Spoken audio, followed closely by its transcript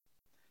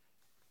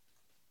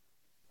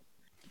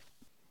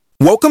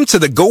Welcome to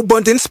the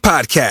GoBundance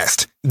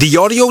Podcast, the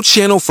audio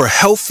channel for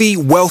healthy,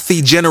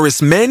 wealthy, generous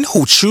men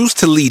who choose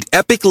to lead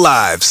epic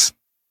lives.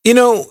 You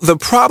know, the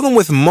problem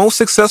with most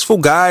successful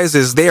guys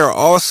is they are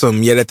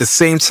awesome, yet at the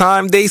same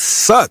time, they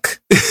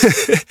suck.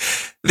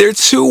 They're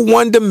too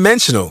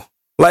one-dimensional.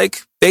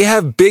 Like, they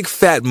have big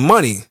fat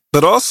money,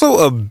 but also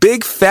a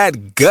big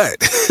fat gut.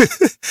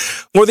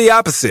 Or the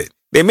opposite.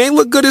 They may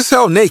look good as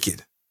hell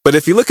naked, but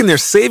if you look in their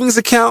savings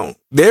account,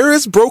 they're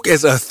as broke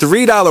as a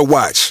 $3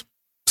 watch.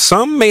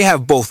 Some may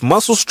have both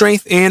muscle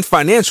strength and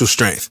financial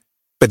strength,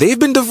 but they've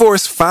been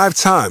divorced 5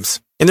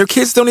 times, and their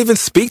kids don't even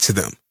speak to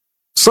them.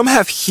 Some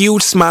have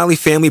huge smiley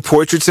family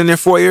portraits in their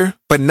foyer,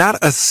 but not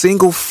a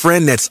single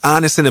friend that's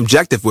honest and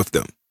objective with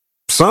them.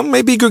 Some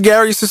may be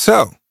gregarious as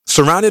hell,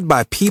 surrounded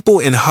by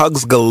people and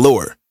hugs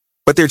galore,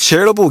 but their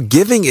charitable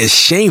giving is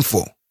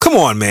shameful. Come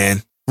on,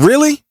 man.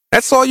 Really?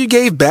 That's all you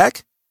gave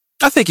back?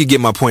 I think you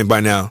get my point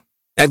by now.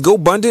 At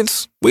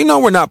GoBundance, we know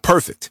we're not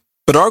perfect,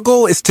 but our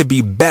goal is to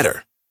be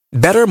better.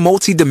 Better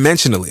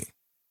multidimensionally,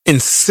 in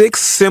 6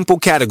 simple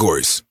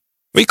categories.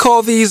 We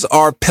call these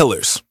our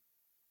pillars.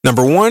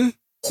 Number 1,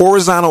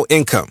 horizontal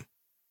income.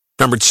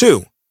 Number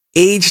 2,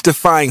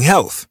 age-defying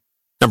health.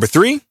 Number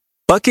 3,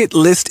 bucket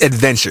list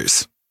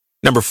adventures.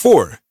 Number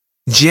 4,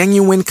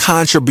 genuine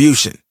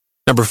contribution.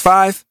 Number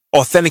 5,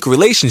 authentic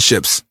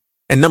relationships.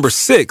 And number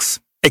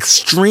 6,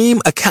 extreme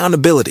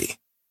accountability.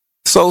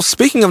 So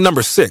speaking of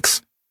number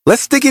 6,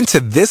 let's dig into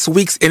this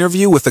week's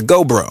interview with a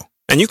GoBro.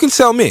 And you can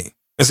tell me,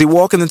 is he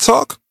walking the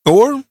talk,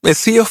 or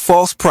is he a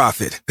false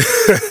prophet?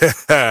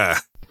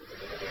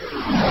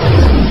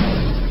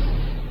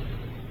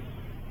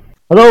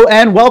 Hello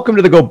and welcome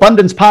to the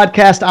GoBundance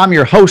Podcast. I'm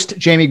your host,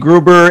 Jamie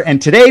Gruber,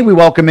 and today we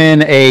welcome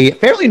in a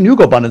fairly new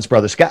GoBundance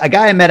brother, a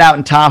guy I met out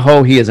in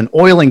Tahoe. He is an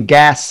oil and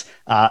gas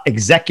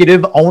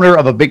executive, owner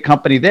of a big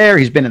company there.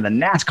 He's been in the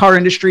NASCAR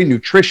industry,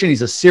 nutrition.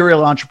 He's a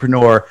serial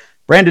entrepreneur.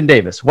 Brandon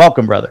Davis,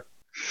 welcome, brother.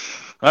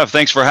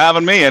 Thanks for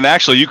having me. And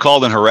actually, you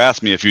called and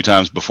harassed me a few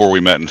times before we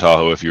met in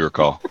Tahoe, if you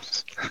recall.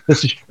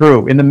 This is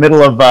true. In the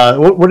middle of,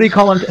 what do you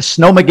call it?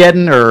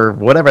 Snowmageddon or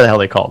whatever the hell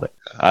they called it.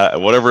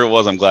 Whatever it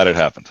was, I'm glad it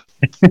happened.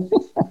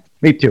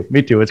 Me too.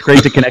 It's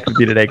great to connect with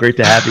you today. Great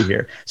to have you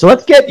here. So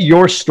let's get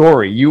your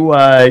story.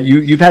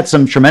 You've had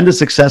some tremendous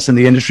success in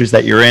the industries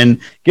that you're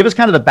in. Give us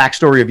kind of the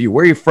backstory of you.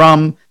 Where are you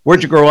from?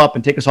 Where'd you grow up?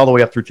 And take us all the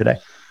way up through today.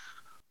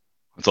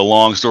 It's a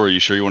long story. You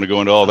sure you want to go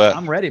into all that?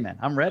 I'm ready, man.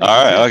 I'm ready.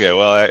 All right. Okay.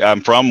 Well,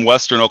 I'm from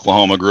Western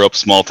Oklahoma. Grew up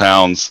small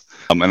towns.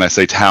 And I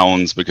say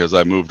towns because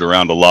I moved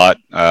around a lot.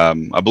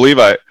 I believe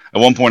at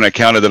one point I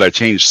counted that I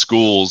changed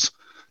schools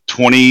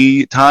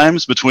 20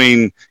 times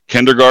between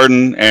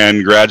kindergarten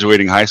and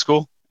graduating high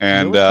school.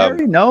 And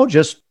no.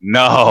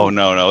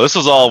 This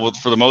was all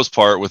for the most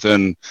part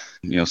within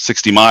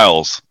 60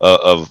 miles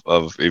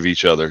of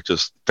each other.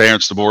 Just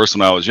parents divorced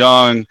when I was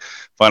young,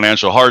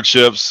 financial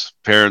hardships,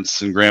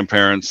 parents and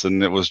grandparents,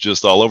 and it was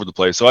just all over the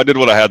place. So I did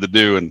what I had to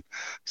do and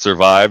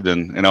survived.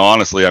 And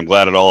honestly, I'm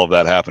glad all of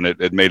that happened.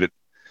 It made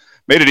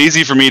it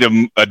easy for me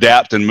to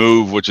adapt and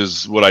move, which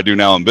is what I do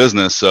now in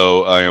business.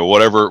 So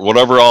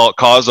whatever all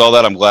caused all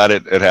that, I'm glad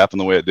it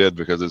happened the way it did,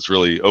 because it's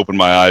really opened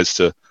my eyes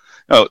to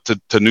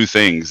new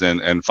things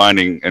and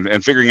finding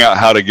and figuring out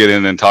how to get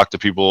in and talk to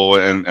people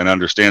and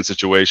understand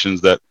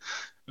situations that,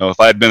 if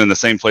I had been in the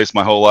same place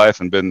my whole life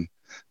and been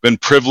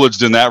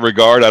privileged in that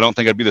regard, I don't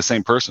think I'd be the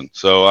same person.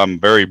 So I'm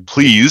very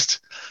pleased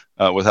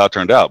with how it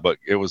turned out, but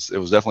it was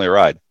definitely a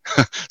ride.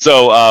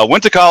 So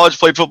went to college,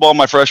 played football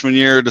my freshman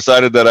year,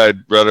 decided that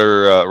I'd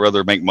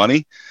rather make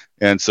money.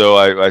 And so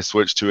I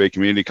switched to a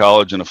community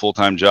college and a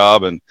full-time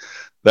job. And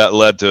that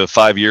led to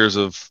 5 years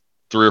of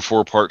 3 or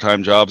 4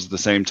 part-time jobs at the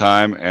same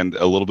time and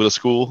a little bit of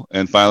school.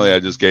 And finally, I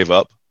just gave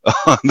up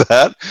on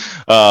that.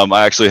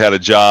 I actually had a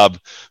job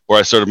where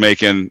I started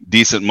making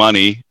decent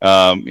money.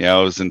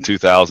 It was in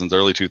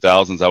early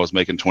 2000s. I was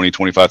making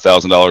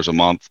 $25,000 a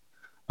month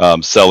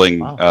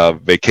selling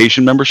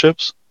vacation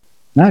memberships.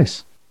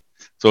 Nice.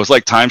 So it's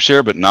like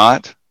timeshare, but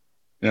not.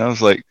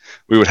 It's like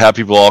we would have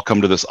people all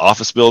come to this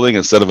office building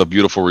instead of a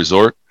beautiful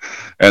resort,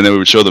 and then we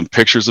would show them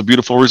pictures of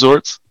beautiful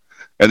resorts.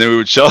 And then we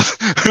would sell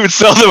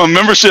them a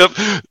membership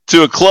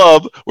to a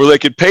club where they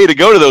could pay to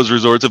go to those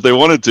resorts if they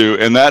wanted to.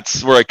 And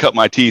that's where I cut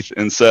my teeth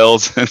in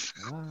sales.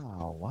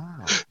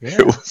 Wow. Yeah.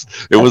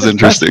 It was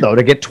interesting. Though,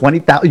 to get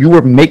 20,000, you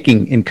were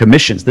making in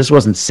commissions. This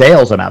wasn't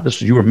sales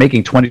amount. You were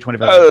making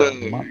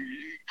 $25,000 a month.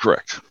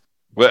 Correct.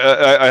 But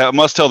I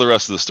must tell the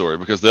rest of the story,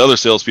 because the other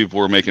salespeople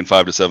were making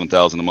 $5,000 to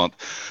 $7,000 a month.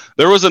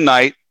 There was a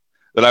night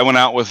that I went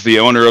out with the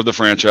owner of the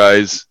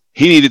franchise.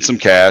 He needed some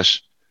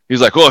cash. He's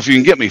like, well, if you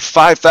can get me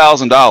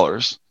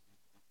 $5,000,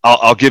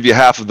 I'll give you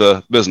half of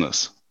the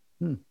business.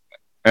 And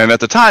at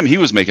the time, he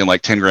was making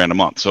like $10,000 a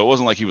month. So it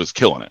wasn't like he was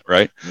killing it,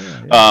 right?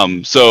 Yeah.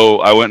 So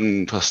I went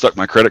and stuck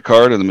my credit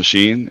card in the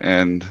machine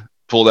and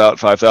pulled out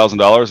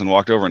 $5,000 and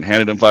walked over and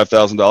handed him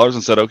 $5,000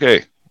 and said,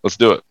 okay, let's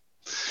do it.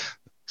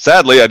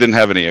 Sadly, I didn't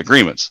have any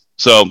agreements.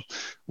 So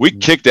we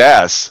kicked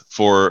ass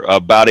for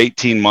about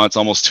 18 months,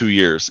 almost 2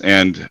 years.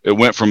 And it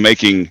went from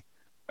making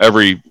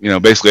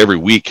basically every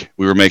week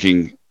we were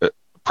making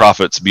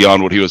profits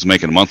beyond what he was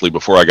making monthly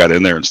before I got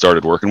in there and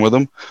started working with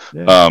him.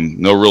 Yeah.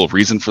 No real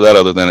reason for that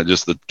other than it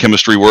just the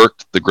chemistry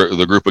worked. The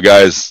group of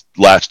guys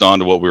latched on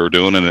to what we were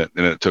doing, and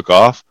it took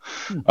off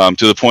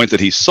to the point that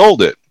he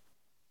sold it.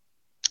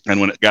 And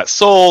when it got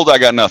sold, I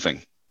got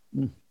nothing.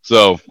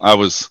 So I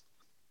was.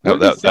 What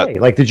did he say?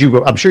 Like,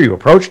 I'm sure you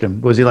approached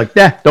him. Was he like,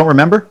 don't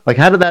remember? Like,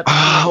 how did that?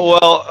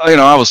 Well,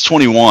 I was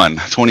 21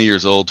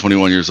 years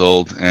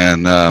old,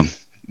 and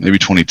maybe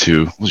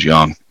 22. I was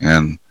young.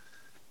 And,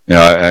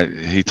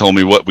 he told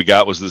me what we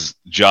got was this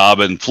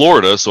job in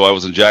Florida. So I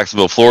was in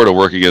Jacksonville, Florida,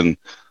 working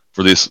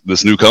for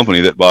this new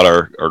company that bought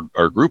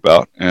our group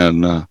out.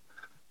 And I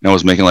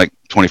was making like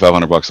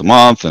 $2,500 a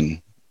month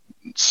and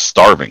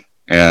starving.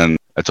 And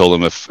I told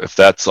him if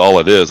that's all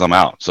it is, I'm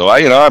out. So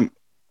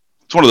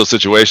it's one of those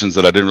situations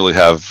that I didn't really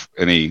have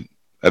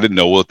I didn't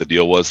know what the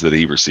deal was that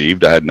he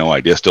received. I had no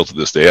idea. Still to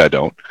this day, I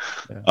don't.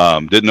 Yeah.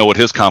 Didn't know what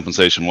his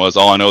compensation was.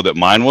 All I know that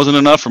mine wasn't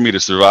enough for me to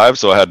survive,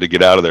 so I had to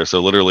get out of there. So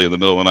literally in the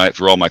middle of the night,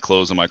 threw all my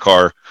clothes in my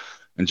car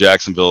in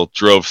Jacksonville,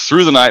 drove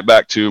through the night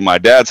back to my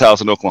dad's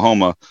house in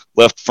Oklahoma,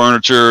 left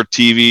furniture,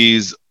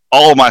 TVs,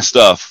 all of my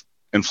stuff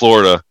in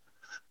Florida,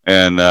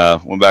 and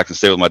went back and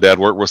stayed with my dad,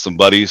 worked with some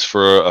buddies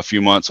for a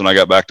few months when I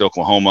got back to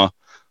Oklahoma,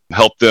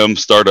 helped them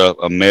start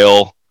a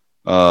mail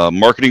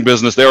marketing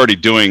business. They're already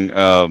doing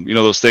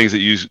those things that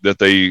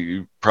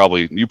you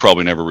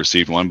probably never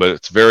received one, but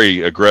it's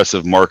very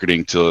aggressive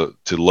marketing to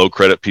low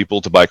credit people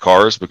to buy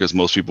cars, because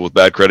most people with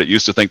bad credit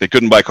used to think they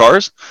couldn't buy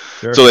cars.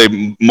 Sure. So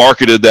they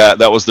marketed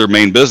that was their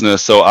main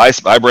business. So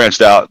I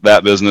branched out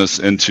that business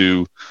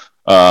into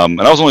and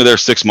I was only there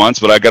 6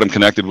 months, but I got them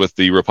connected with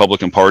the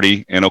Republican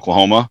Party in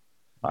Oklahoma.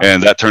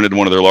 And that turned into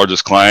one of their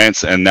largest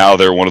clients, and now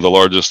they're one of the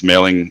largest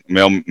mailing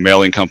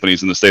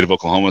companies in the state of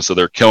Oklahoma. So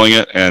they're killing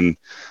it, and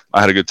I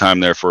had a good time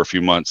there for a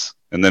few months.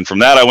 And then from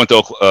that, I went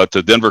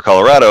to Denver,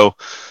 Colorado,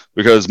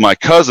 because my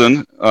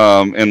cousin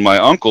and my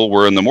uncle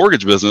were in the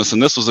mortgage business,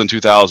 and this was in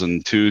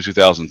 2002,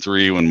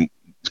 2003, when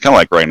it's kind of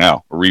like right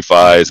now,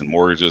 refis and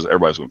mortgages,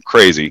 everybody's going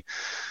crazy.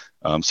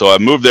 So I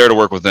moved there to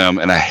work with them,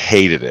 and I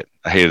hated it.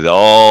 I hated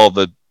all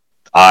the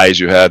I's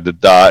you had to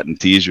dot and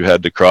T's you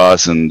had to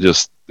cross, and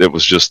it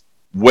was just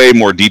way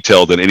more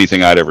detailed than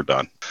anything I'd ever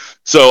done.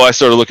 So I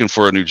started looking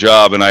for a new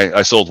job, and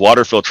I sold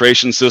water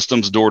filtration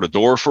systems door to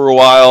door for a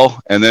while,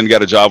 and then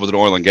got a job with an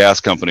oil and gas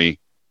company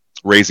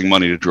raising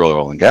money to drill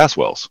oil and gas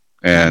wells.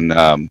 And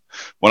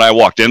when I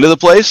walked into the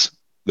place,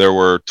 there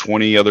were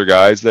 20 other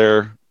guys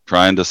there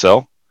trying to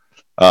sell.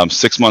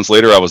 6 months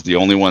later, I was the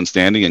only one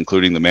standing,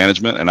 including the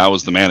management, and I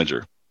was the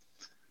manager.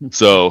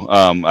 So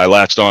I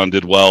latched on,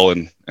 did well,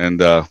 and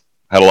had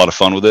a lot of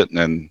fun with it,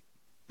 and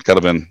kind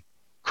of been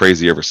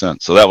crazy ever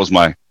since. So that was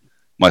my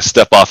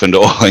step off into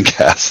oil and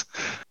gas.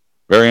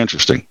 Very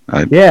interesting.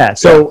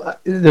 So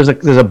there's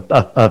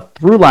a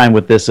through line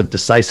with this of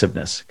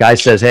decisiveness. Guy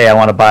says, "Hey, I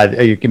want to buy.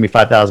 You give me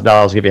 $5,000,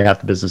 I'll give you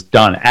half the business."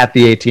 Done at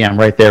the ATM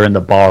right there in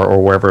the bar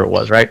or wherever it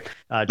was. Right.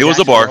 It was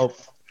a bar.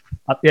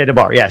 The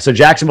bar. Yeah. So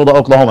Jacksonville to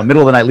Oklahoma,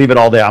 middle of the night, leave it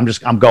all there. I'm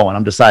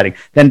deciding.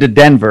 Then to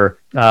Denver,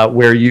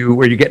 where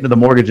you get into the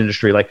mortgage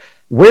industry. Like,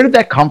 where did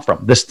that come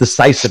from? This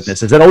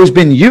decisiveness? Has it always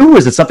been you?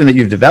 Is it something that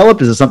you've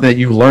developed? Is it something that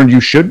you learned you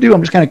should do?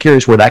 I'm just kind of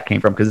curious where that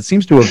came from, because it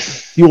seems to have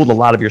fueled a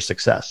lot of your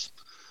success.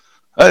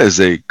 That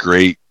is a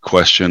great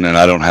question, and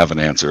I don't have an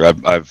answer.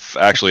 I've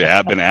actually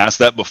been asked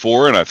that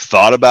before, and I've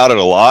thought about it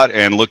a lot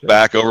and looked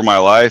back over my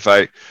life.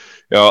 I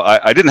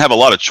didn't have a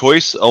lot of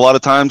choice a lot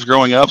of times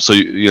growing up. So,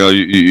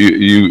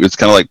 it's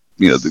kind of like,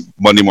 the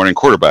Monday morning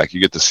quarterback.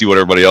 You get to see what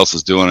everybody else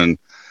is doing. And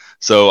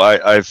so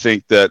I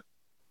think that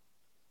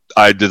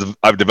I've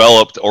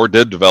developed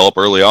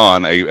early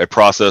on a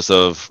process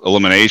of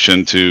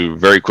elimination to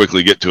very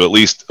quickly get to at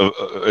least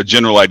a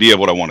general idea of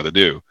what I wanted to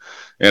do.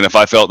 And if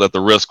I felt that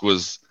the risk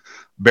was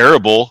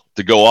bearable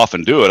to go off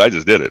and do it, I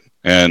just did it.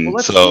 And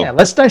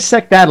let's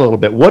dissect that a little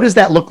bit. What does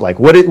that look like?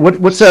 What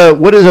is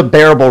a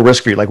bearable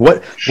risk for you? Like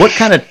what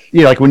kind of,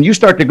 like when you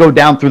start to go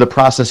down through the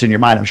process in your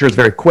mind, I'm sure it's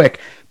very quick,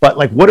 but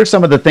like, what are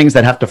some of the things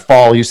that have to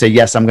fall? You say,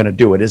 yes, I'm going to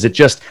do it. Is it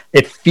just,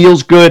 it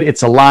feels good,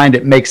 it's aligned,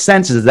 it makes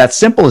sense? Is that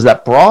simple? Is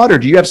that broad? Or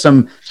do you have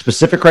some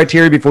specific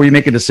criteria before you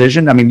make a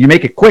decision? I mean, you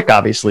make it quick,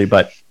 obviously,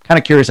 but kind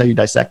of curious how you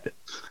dissect it.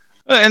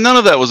 And none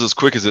of that was as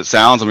quick as it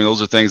sounds. I mean,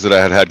 those are things that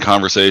I had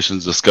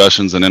conversations,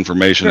 discussions, and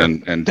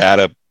information and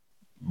data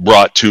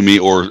brought to me,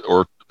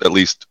 or at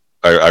least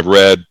I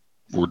read,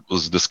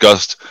 was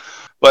discussed.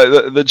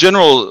 But the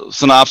general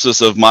synopsis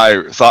of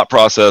my thought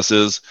process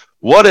is,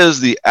 what is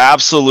the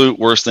absolute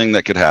worst thing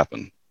that could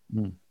happen?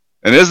 And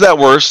is that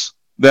worse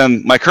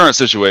than my current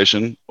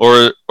situation,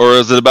 or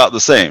is it about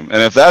the same?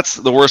 And if that's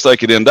the worst I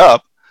could end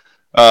up,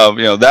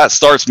 that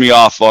starts me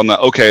off on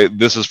okay,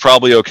 this is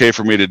probably okay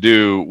for me to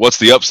do. What's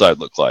the upside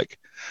look like?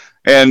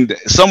 And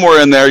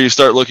somewhere in there, you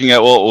start looking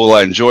at, well, will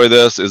I enjoy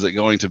this? Is it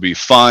going to be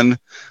fun?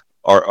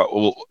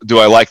 Or do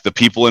I like the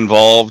people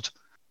involved?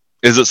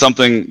 Is it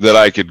something that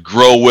I could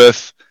grow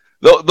with?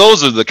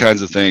 Those are the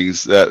kinds of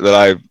things that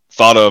I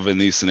thought of in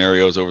these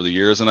scenarios over the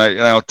years. And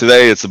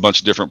today it's a bunch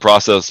of different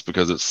process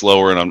because it's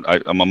slower, and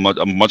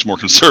I'm much more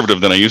conservative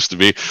than I used to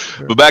be.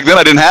 Sure. But back then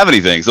I didn't have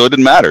anything, so it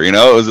didn't matter. It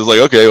was just like,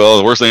 okay, well,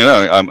 the worst thing you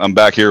know, I'm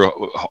back here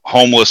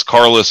homeless,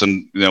 carless,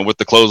 and with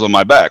the clothes on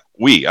my back.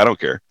 I don't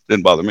care.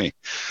 Didn't bother me.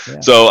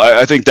 Yeah. So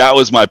I think that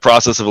was my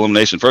process of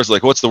elimination. First,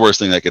 like, what's the worst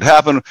thing that could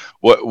happen?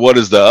 What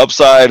is the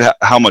upside?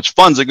 How much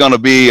fun's it going to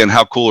be? And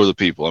how cool are the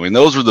people? I mean,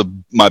 those were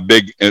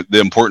the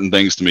important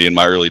things to me in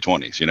my early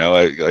 20s.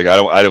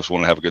 I just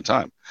want to have a good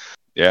time.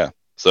 Yeah.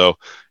 So,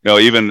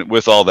 even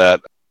with all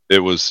that, it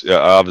was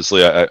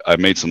obviously I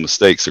made some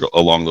mistakes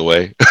along the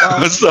way.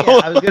 So. Yeah,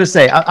 I was going to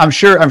say, I'm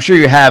sure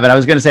you have, and I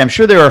was going to say, I'm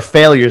sure there are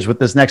failures with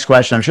this next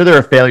question. I'm sure there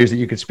are failures that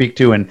you could speak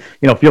to, and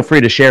feel free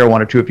to share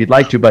one or two if you'd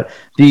like to. But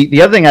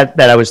the other thing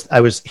that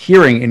I was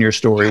hearing in your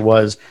story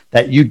was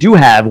that you do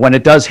have, when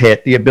it does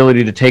hit, the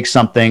ability to take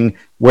something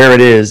where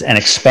it is and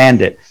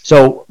expand it.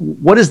 So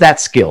what is that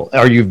skill?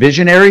 Are you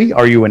visionary?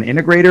 Are you an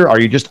integrator? Are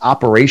you just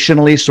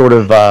operationally sort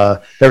of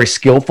very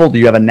skillful? Do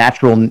you have a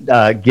natural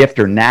gift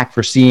or knack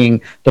for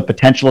seeing the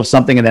potential of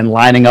something and then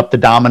lining up the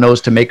dominoes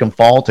to make them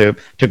fall to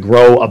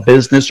grow a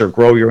business or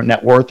grow your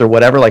net worth or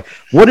whatever? Like,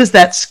 what is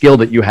that skill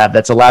that you have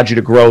that's allowed you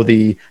to grow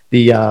the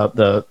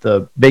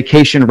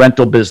vacation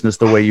rental business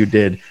the way you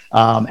did,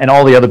 and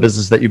all the other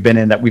businesses that you've been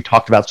in that we've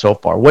talked about so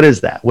far? What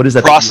is that? What is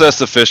that?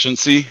 Process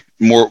efficiency,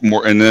 more,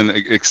 and then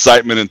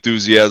excitement,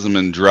 enthusiasm,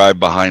 and drive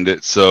behind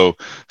it. So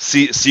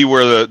see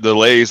where the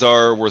delays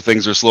are, where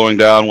things are slowing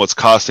down, what's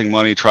costing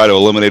money. Try to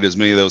eliminate as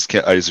many of those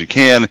as you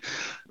can.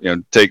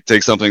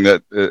 Take something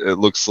that it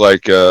looks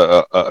like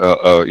a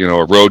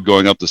road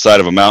going up the side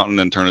of a mountain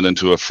and turn it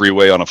into a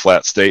freeway on a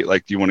flat state.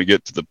 Like, you want to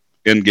get to the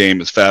end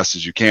game as fast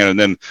as you can. And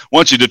then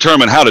once you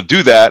determine how to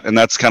do that, and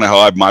that's kind of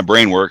how my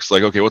brain works,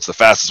 like, okay, what's the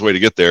fastest way to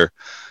get there?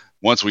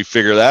 Once we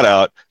figure that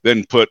out,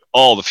 then put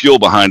all the fuel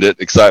behind it,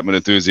 excitement,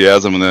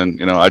 enthusiasm, and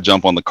then, I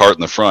jump on the cart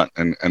in the front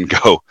and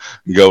go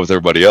with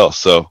everybody else.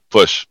 So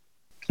push.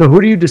 So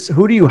who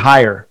do you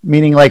hire?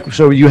 Meaning, like,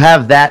 so you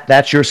have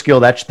that's your skill,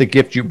 that's the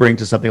gift you bring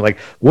to something. Like,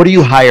 what do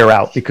you hire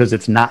out because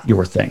it's not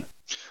your thing?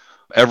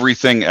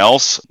 Everything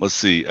else, let's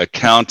see,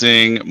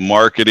 accounting,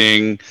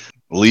 marketing,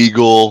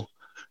 legal,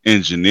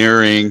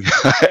 engineering,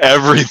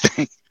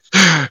 everything.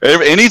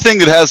 Anything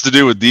that has to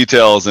do with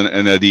details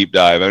and a deep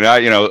dive. I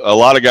mean, a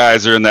lot of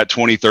guys are in that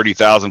 20,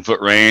 30,000 foot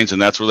range,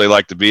 and that's where they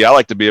like to be. I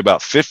like to be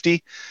about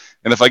 50.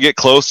 And if I get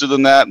closer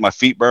than that, my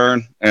feet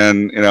burn,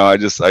 and I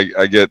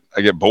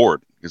get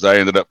bored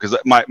because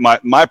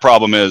my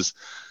problem is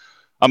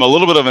I'm a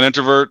little bit of an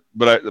introvert,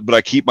 but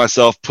I keep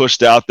myself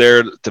pushed out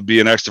there to be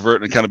an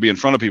extrovert and kind of be in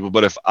front of people.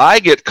 But if I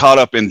get caught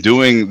up in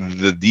doing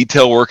the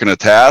detail work in a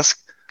task,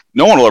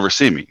 no one will ever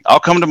see me.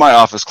 I'll come to my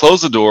office,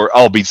 close the door.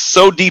 I'll be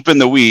so deep in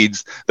the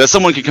weeds that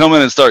someone can come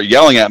in and start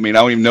yelling at me, and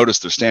I don't even notice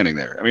they're standing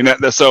there. I mean,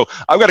 so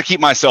I've got to keep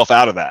myself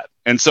out of that.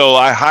 And so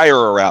I hire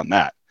around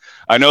that.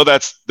 I know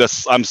that's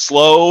I'm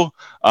slow.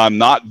 I'm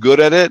not good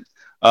at it.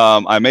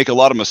 I make a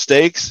lot of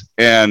mistakes,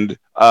 and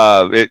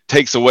it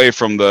takes away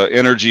from the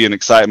energy and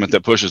excitement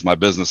that pushes my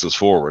businesses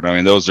forward.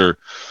 I mean,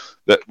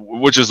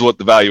 which is what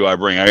the value I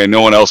bring. I mean,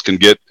 no one else can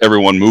get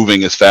everyone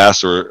moving as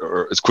fast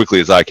or as quickly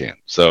as I can.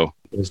 So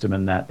wisdom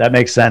in that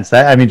makes sense.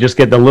 Just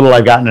get the little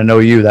I've gotten to know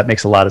you, that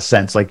makes a lot of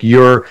sense. Like,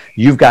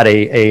 you've got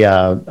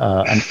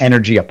an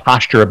energy, a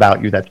posture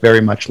about you that's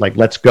very much like,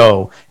 let's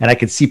go. And I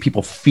could see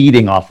people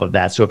feeding off of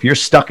that. So if you're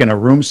stuck in a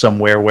room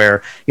somewhere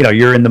where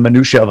you're in the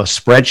minutia of a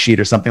spreadsheet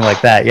or something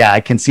like that, yeah, I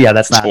can see how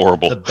that's not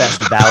horrible. The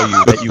best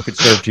value that you could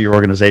serve to your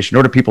organization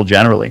or to people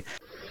generally.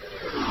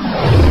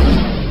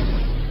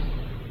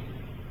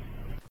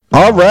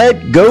 All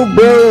right, go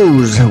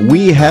Bros.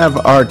 We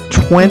have our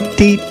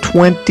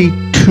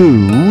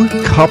 2022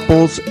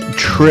 couples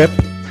trip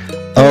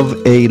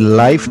of a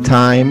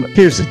lifetime.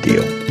 Here's the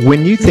deal.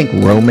 When you think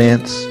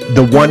romance,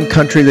 the one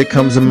country that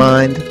comes to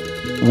mind,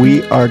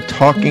 we are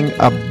talking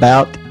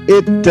about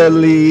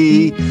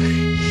Italy.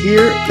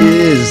 Here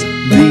is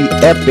the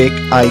epic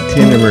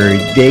itinerary.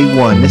 Day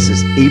one. This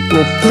is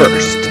April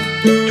 1st,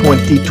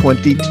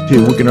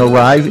 2022. We're going to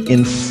arrive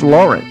in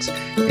Florence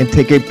and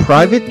take a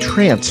private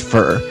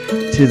transfer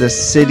to the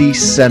city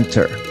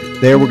center.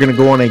 There, we're going to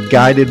go on a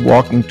guided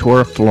walking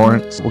tour of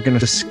Florence. We're going to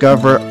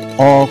discover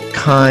all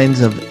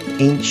kinds of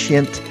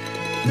ancient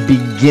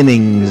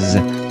beginnings,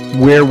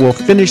 where we'll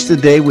finish the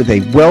day with a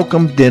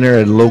welcome dinner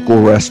at a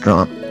local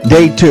restaurant.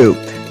 Day two.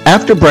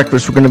 After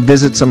breakfast, we're going to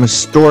visit some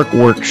historic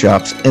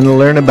workshops and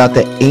learn about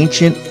the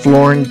ancient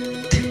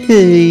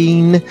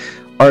Florentine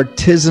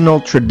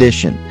artisanal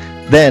tradition.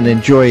 Then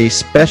enjoy a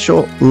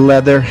special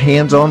leather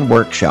hands-on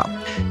workshop.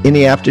 In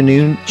the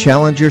afternoon,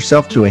 challenge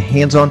yourself to a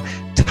hands-on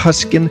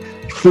Tuscan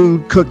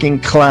food cooking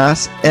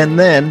class, and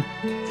then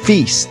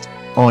feast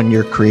on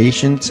your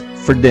creations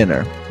for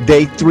dinner.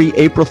 Day 3,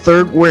 April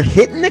 3rd, we're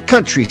hitting the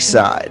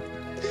countryside.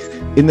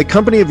 In the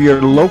company of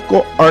your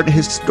local art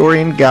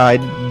historian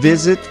guide,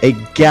 visit a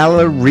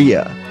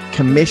galleria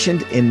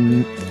commissioned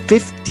in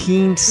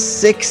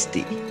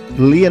 1560.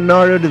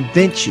 Leonardo da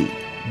Vinci,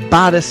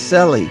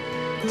 Botticelli,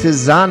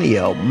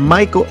 Tiziano,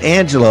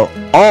 Michelangelo,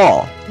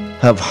 all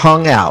have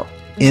hung out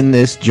in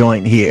this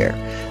joint here.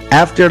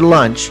 After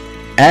lunch,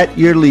 at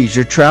your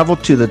leisure, travel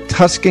to the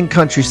Tuscan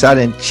countryside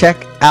and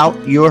check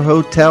out your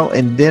hotel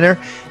and dinner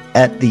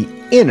at the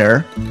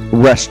Inner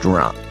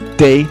Restaurant.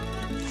 Day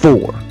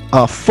 4,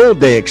 a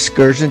full-day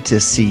excursion to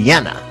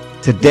Siena.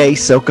 Today,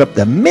 soak up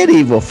the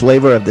medieval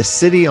flavor of the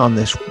city on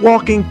this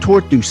walking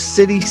tour through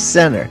city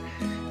center.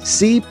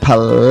 See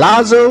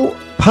Palazzo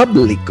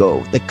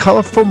Pubblico, the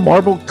colorful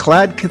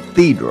marble-clad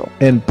cathedral,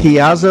 and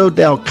Piazza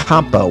del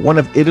Campo, one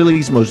of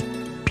Italy's most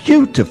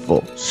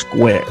beautiful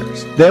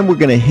squares. Then we're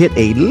going to hit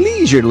a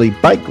leisurely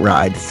bike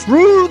ride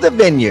through the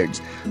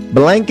vineyards,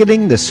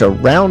 blanketing the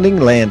surrounding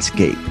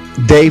landscape.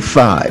 Day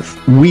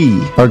 5,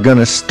 we are going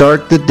to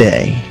start the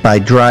day by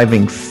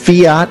driving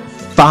Fiat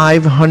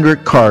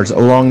 500 cars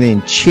along the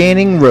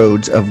enchanting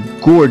roads of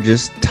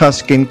gorgeous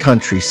Tuscan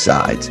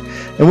countrysides.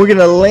 And we're going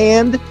to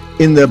land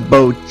in the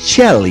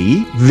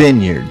Bocelli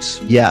vineyards.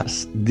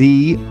 Yes,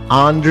 the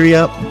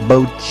Andrea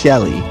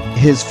Bocelli.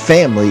 His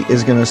family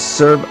is going to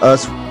serve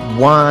us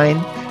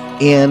wine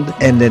and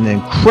an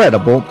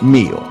incredible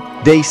meal.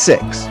 Day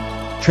 6,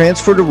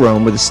 transfer to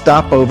Rome with a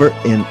stopover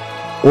in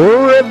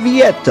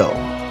Orvieto.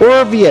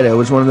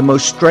 Orvieto is one of the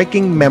most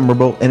striking,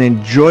 memorable, and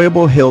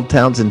enjoyable hill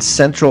towns in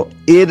central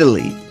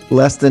Italy.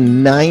 Less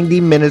than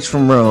 90 minutes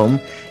from Rome,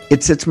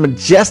 it sits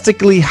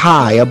majestically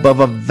high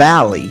above a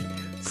valley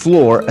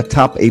floor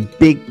atop a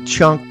big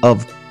chunk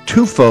of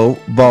tuffo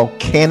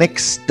volcanic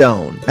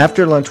stone.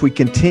 After lunch, we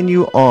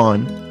continue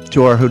on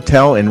to our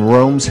hotel in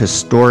Rome's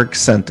historic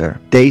center.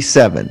 Day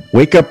 7,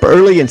 wake up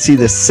early and see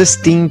the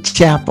Sistine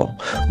Chapel.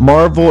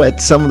 Marvel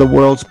at some of the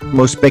world's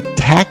most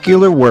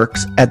spectacular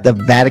works at the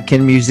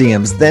Vatican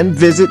museums. Then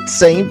visit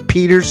St.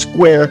 Peter's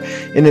Square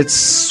in its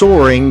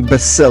soaring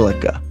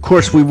basilica. Of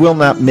course, we will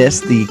not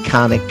miss the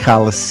iconic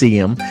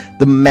Colosseum,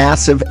 the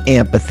massive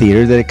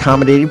amphitheater that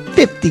accommodated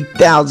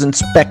 50,000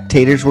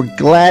 spectators where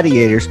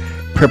gladiators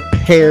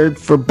prepared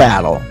for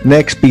battle.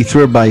 Next, be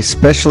thrilled by a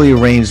specially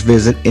arranged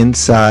visit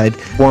inside,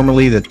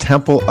 formerly the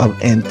Temple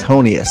of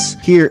Antonius.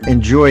 Here,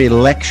 enjoy a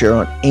lecture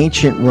on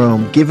ancient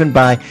Rome given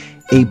by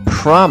a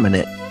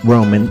prominent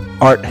Roman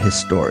art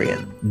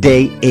historian.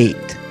 Day 8,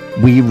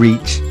 we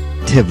reach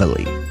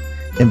Tivoli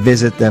and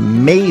visit the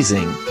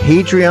amazing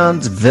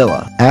Hadrian's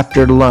Villa.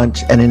 After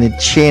lunch at an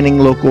enchanting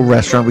local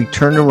restaurant, we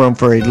turn to Rome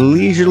for a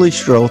leisurely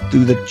stroll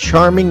through the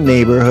charming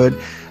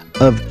neighborhood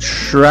of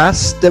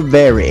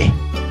Trastevere,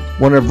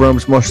 one of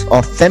Rome's most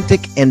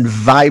authentic and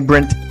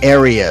vibrant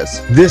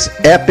areas. This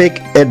epic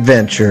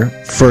adventure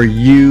for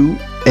you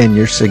and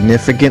your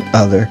significant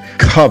other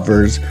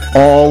covers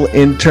all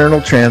internal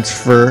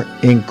transfer,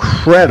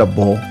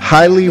 incredible,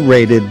 highly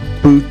rated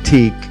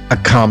boutique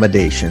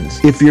accommodations.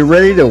 If you're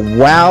ready to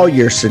wow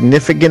your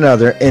significant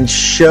other and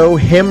show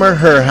him or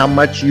her how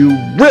much you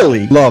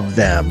really love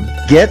them,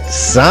 get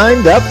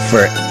signed up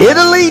for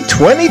Italy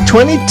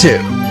 2022.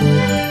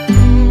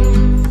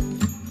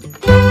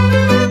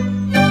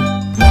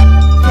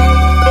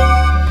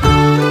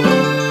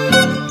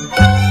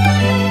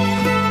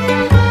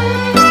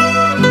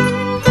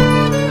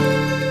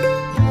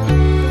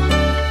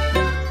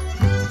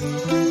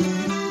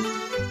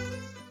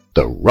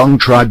 The wrong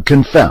tribe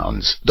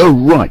confounds, the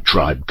right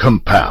tribe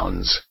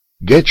compounds.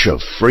 Get your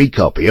free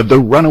copy of the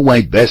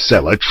runaway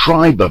bestseller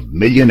Tribe of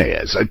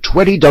Millionaires, a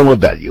 $20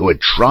 value at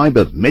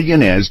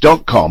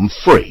tribeofmillionaires.com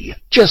free.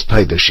 Just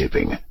pay the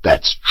shipping.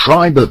 That's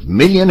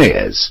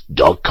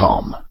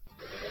tribeofmillionaires.com.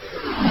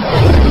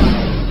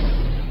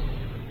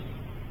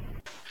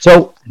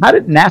 So how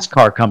did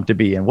NASCAR come to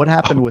be and what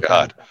happened with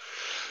God.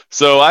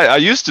 So I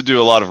used to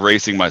do a lot of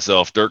racing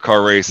myself, dirt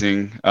car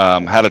racing,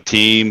 had a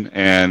team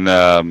and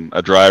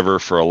a driver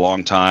for a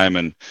long time.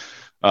 And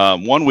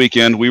one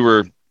weekend we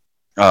were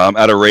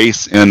at a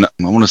race in, I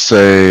want to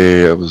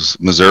say it was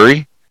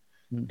Missouri.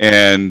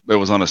 And it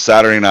was on a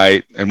Saturday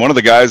night. And one of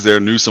the guys there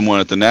knew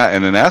someone at in the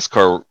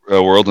NASCAR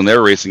world, and they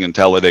were racing in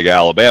Talladega,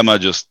 Alabama,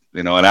 just,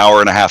 an hour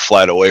and a half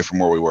flight away from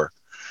where we were.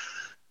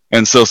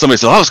 And so somebody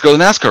said, let's go to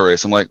the NASCAR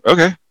race. I'm like,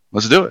 okay,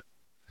 let's do it.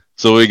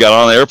 So we got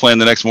on the airplane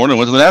the next morning and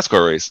went to the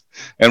NASCAR race.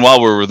 And while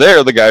we were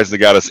there, the guys that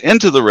got us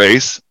into the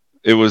race,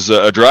 it was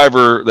a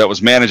driver that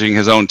was managing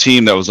his own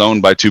team that was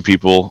owned by two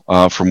people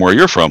from where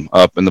you're from,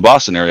 up in the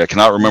Boston area. I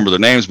cannot remember their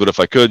names, but if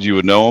I could, you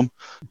would know them.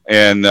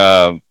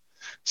 And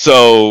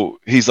so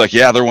he's like,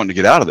 yeah, they're wanting to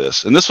get out of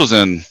this. And this was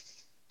in,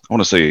 I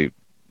want to say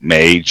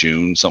May,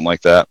 June, something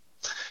like that.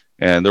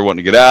 And they're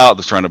wanting to get out.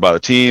 They're trying to buy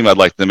the team. I'd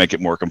like to make it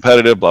more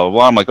competitive, blah, blah,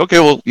 blah. I'm like, okay,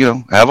 well,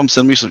 have them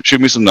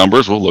shoot me some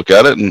numbers. We'll look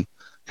at it and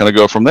kind of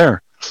go from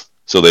there.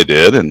 So they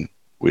did, and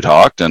we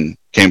talked and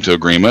came to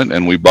agreement,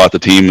 and we bought the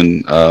team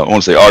in, I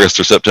want to say August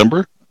or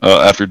September,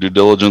 after due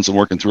diligence and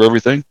working through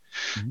everything.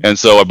 Mm-hmm. And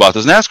so I bought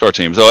this NASCAR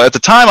team. So at the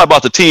time I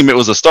bought the team, it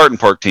was a start and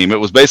park team. It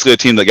was basically a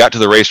team that got to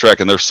the racetrack,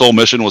 and their sole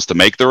mission was to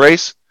make the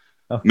race,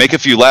 make a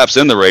few laps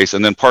in the race,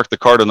 and then park the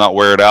car to not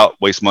wear it out,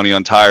 waste money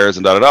on tires,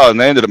 and da-da-da. And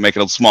they ended up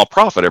making a small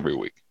profit every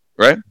week,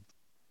 right?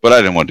 But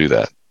I didn't want to do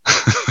that.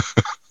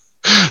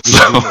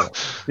 So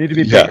need to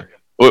be bigger.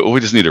 We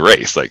just need a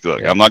race. Like,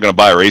 look, I'm not going to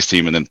buy a race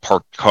team and then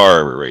park the car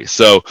every race.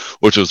 So,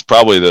 which was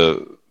probably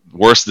the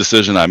worst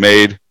decision I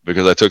made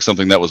because I took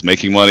something that was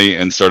making money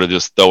and started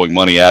just throwing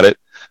money at it.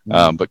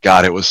 But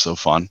God, it was so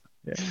fun.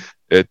 Yeah.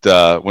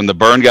 When the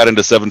burn got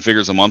into 7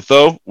 figures a month,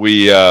 though,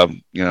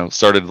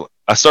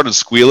 I started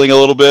squealing a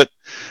little bit,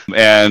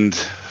 and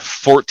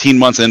 14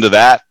 months into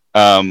that,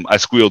 I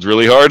squealed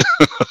really hard.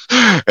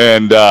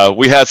 And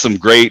we had some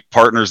great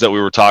partners that we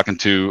were talking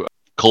to.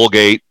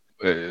 Colgate,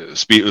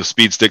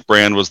 Speed Stick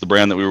brand was the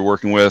brand that we were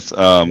working with.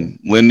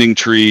 Lending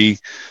Tree,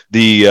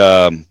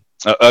 and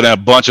a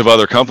bunch of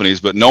other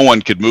companies, but no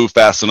one could move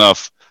fast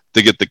enough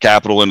to get the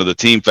capital into the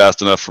team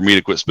fast enough for me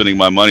to quit spending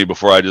my money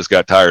before I just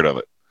got tired of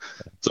it.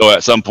 So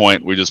at some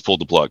point, we just pulled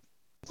the plug.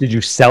 Did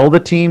you sell the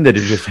team? Did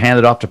you just hand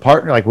it off to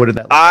partner? Like, what did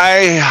that look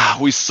like?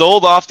 We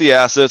sold off the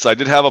assets. I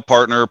did have a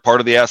partner.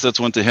 Part of the assets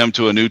went to him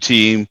to a new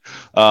team.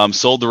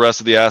 Sold the rest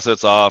of the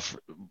assets off,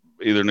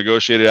 either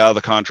negotiated out of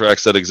the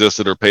contracts that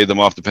existed or paid them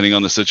off depending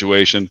on the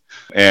situation,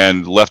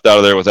 and left out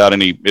of there without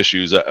any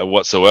issues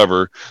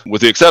whatsoever,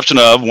 with the exception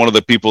of one of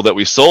the people that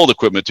we sold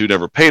equipment to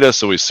never paid us,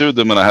 so we sued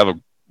them, and I have a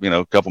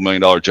couple $1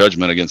 million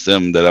judgment against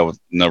them that I was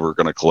never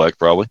going to collect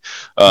probably.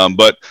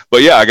 But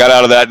yeah, I got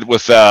out of that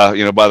with,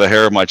 by the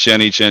hair of my chin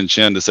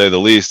to say the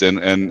least. And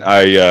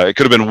it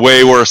could have been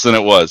way worse than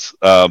it was.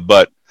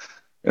 But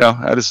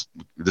I just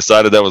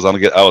decided I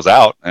was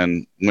out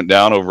and went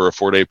down over a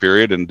 4-day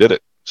period and did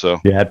it. So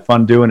you had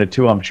fun doing it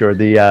too, I'm sure.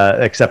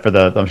 Except for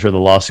the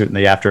lawsuit and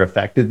the after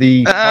effect. Did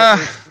the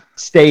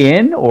stay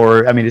in,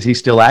 or is he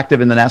still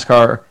active in the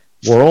NASCAR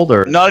world,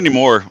 or not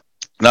anymore?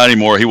 Not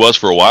anymore. He was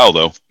for a while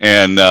though,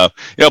 and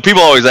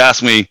people always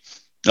ask me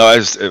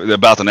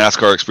about the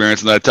NASCAR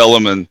experience, and I tell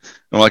them, and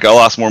I'm like, I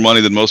lost more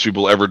money than most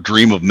people ever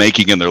dream of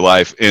making in their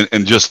life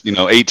in just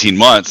 18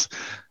 months,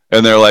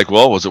 and they're like,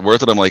 well, was it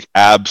worth it? I'm like,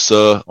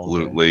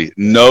 absolutely, okay.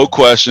 No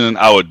question.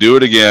 I would do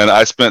it again.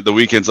 I spent the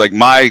weekends, like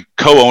my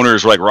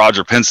co-owners were like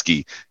Roger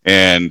Penske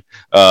and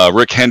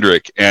Rick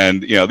Hendrick,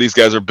 and these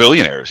guys are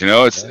billionaires.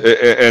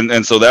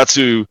 And so that's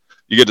who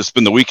you get to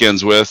spend the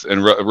weekends with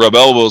and rub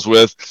elbows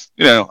with.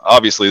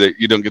 Obviously that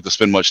you don't get to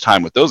spend much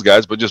time with those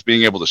guys, but just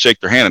being able to shake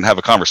their hand and have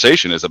a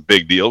conversation is a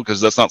big deal,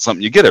 because that's not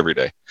something you get every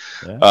day.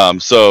 Yeah.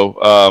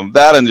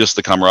 That and just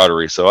the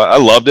camaraderie. So I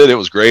loved it. It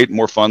was great.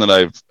 More fun than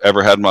I've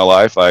ever had in my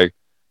life. I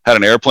had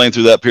an airplane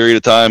through that period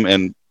of time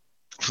and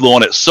flew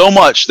on it so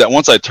much that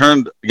once I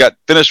got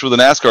finished with the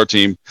NASCAR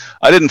team,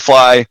 I didn't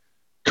fly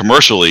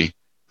commercially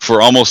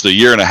for almost a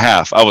year and a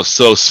half. I was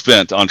so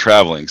spent on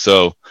traveling.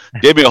 So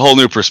gave me a whole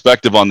new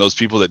perspective on those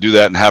people that do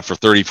that and have for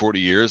 30,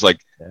 40 years,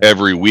 like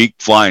every week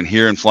flying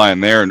here and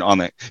flying there. And on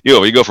that,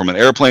 you go from an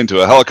airplane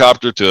to a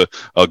helicopter to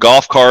a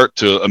golf cart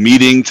to a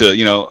meeting to,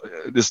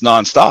 just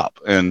nonstop.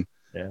 And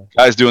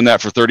guys doing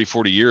that for 30,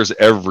 40 years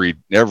every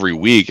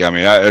week.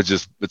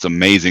 It's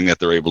amazing that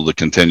they're able to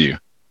continue.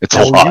 It's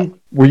a lot.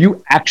 Were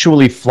you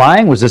actually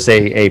flying? Was this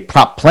a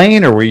prop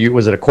plane, or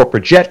was it a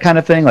corporate jet kind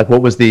of thing? Like,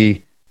 what was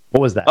that?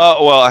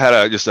 Well, I had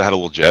a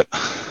little jet.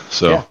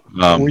 So,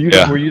 were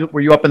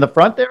you up in the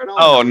front there at all?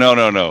 Oh,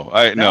 no.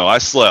 I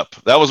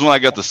slept. That was when I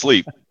got to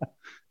sleep.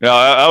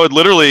 I would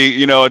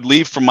literally, I'd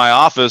leave from my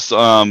office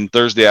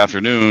Thursday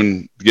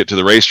afternoon to get to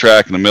the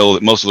racetrack in the middle.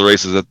 Most of the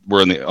races that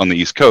were on the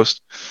East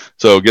Coast.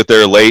 So get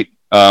there late,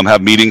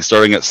 have meetings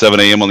starting at 7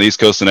 a.m. on the East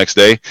Coast the next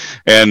day.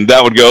 And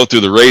that would go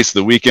through the race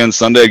the weekend.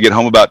 Sunday, I'd get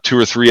home about 2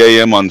 or 3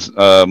 a.m. on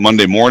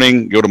Monday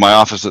morning, go to my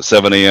office at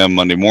 7 a.m.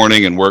 Monday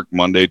morning and work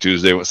Monday,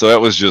 Tuesday. So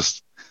that was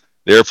just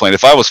the airplane.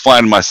 If I was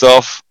flying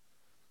myself,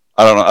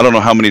 I don't know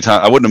how many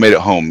times I wouldn't have made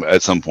it home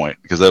at some point,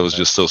 because I was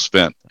just so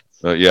spent.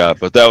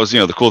 But that was,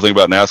 the cool thing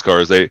about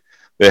NASCAR is they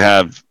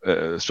have,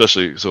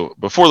 especially, so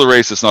before the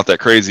race, it's not that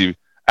crazy.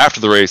 After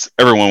the race,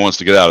 everyone wants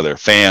to get out of there.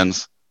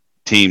 Fans,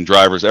 team,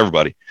 drivers,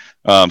 everybody.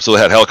 So they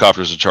had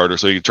helicopters to charter.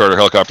 So you could charter a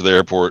helicopter to the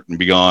airport and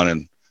be gone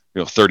in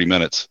 30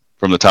 minutes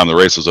from the time the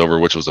race was over,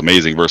 which was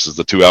amazing versus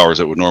the 2 hours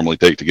it would normally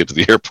take to get to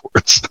the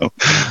airport. So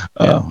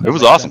it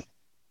was awesome.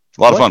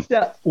 A lot of fun.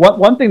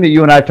 One thing that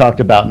you and I talked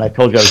about, and I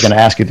told you I was going to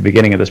ask you at the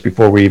beginning of this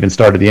before we even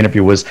started the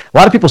interview, was a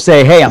lot of people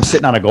say, hey, I'm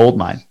sitting on a gold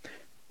mine.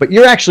 But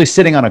you're actually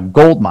sitting on a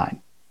gold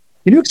mine.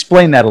 Can you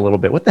explain that a little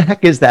bit? What the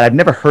heck is that? I've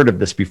never heard of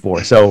this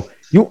before. So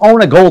you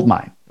own a gold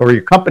mine, or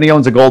your company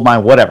owns a gold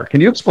mine, whatever.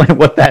 Can you explain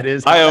what that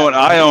is?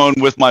 I own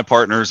with my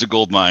partners a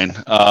gold mine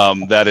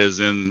that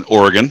is in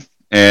Oregon.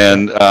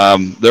 And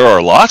there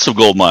are lots of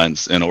gold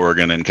mines in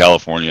Oregon and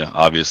California,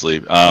 obviously.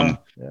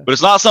 But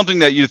it's not something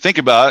that you think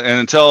about. And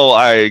until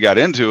I got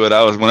into it,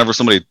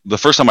 the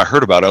first time I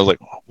heard about it, I was like,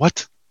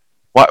 what?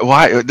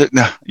 Why?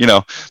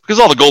 Because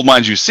all the gold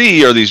mines you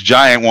see are these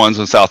giant ones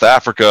in South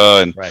Africa.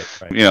 And,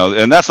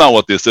 and that's not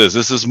what this is.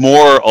 This is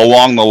more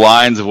along the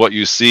lines of what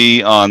you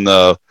see on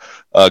the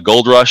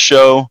Gold Rush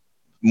show.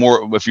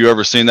 More, if you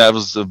ever seen that, it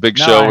was a big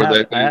show.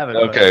 I haven't.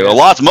 Okay,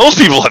 most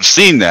people have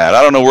seen that.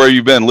 I don't know where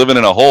you've been living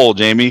in a hole,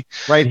 Jamie.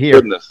 Right here,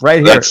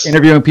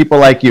 interviewing people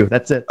like you.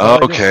 That's it.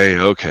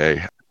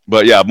 Okay.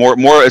 But yeah, more.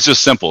 It's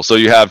just simple. So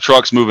you have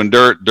trucks moving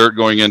dirt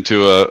going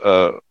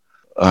into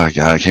I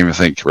can't even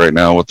think right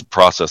now what the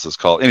process is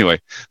called. Anyway,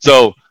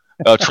 so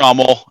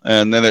trommel,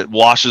 and then it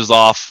washes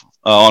off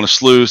on a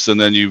sluice, and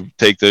then you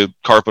take the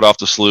carpet off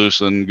the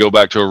sluice and go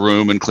back to a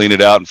room and clean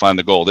it out and find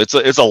the gold. It's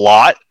a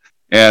lot.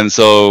 And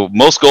so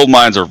most gold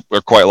mines are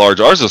quite large.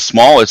 Ours is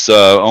small. It's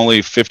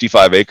only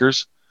 55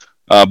 acres,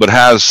 but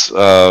has,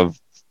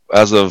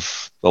 as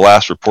of the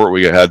last report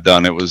we had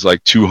done, it was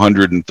like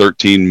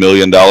 $213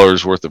 million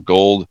worth of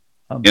gold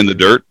in the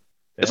dirt.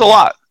 Yeah. It's a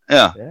lot.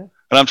 Yeah.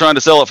 And I'm trying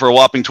to sell it for a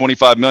whopping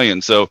 25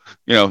 million. So,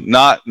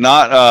 not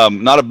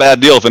a bad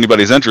deal. If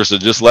anybody's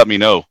interested, just let me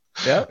know.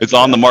 Yeah. It's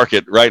on the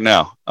market right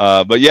now.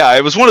 But yeah,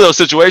 it was one of those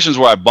situations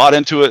where I bought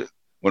into it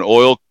when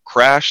oil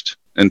crashed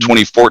in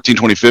 2014,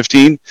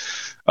 2015,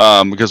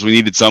 because we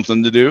needed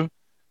something to do,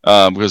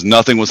 because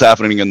nothing was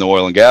happening in the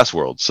oil and gas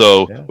world.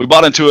 So we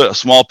bought into it, a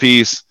small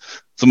piece.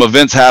 Some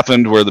events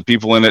happened where the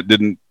people in it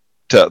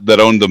that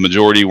owned the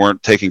majority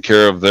weren't taking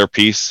care of their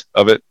piece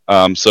of it.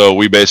 So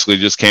we basically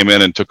just came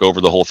in and took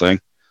over the whole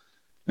thing.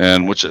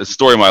 And which is the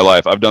story of my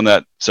life. I've done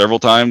that several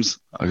times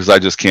because I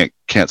just can't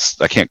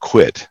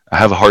quit. I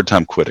have a hard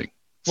time quitting.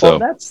 So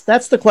well,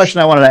 that's the question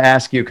I wanted to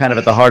ask you kind of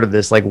at the heart of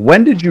this. Like,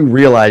 when did you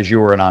realize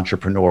you were an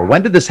entrepreneur?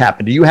 When did this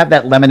happen? Do you have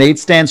that lemonade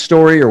stand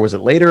story, or was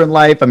it later in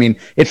life? I mean,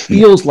 it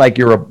feels like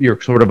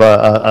you're sort of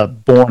a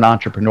born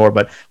entrepreneur,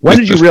 but when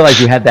did you realize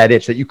you had that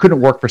itch that you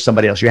couldn't work for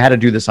somebody else? You had to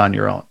do this on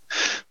your own.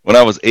 When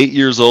I was 8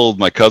 years old,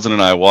 my cousin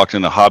and I walked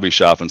in a hobby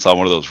shop and saw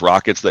one of those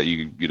rockets that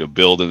you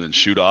build and then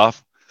shoot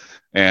off.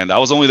 And I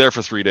was only there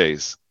for 3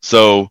 days.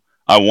 So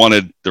I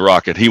wanted the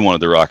rocket. He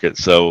wanted the rocket.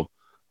 So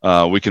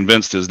we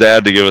convinced his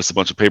dad to give us a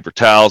bunch of paper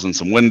towels and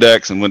some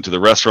Windex, and went to the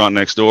restaurant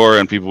next door,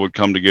 and people would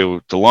come to go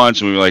to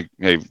lunch, and we were like,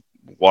 hey,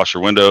 wash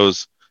your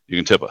windows, you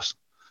can tip us.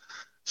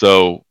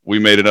 So we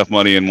made enough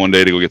money in one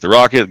day to go get the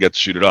rocket, get to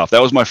shoot it off.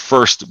 That was my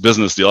first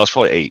business deal. I was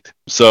probably 8.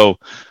 So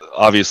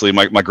obviously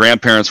my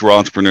grandparents were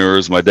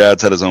entrepreneurs. My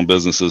dad's had his own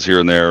businesses here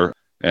and there,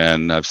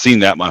 and I've seen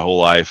that my whole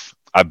life.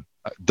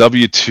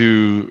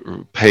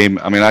 W-2 pay,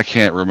 I mean, I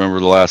can't remember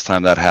the last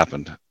time that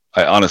happened.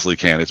 I honestly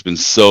can't. It's been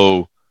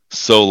so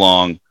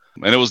long.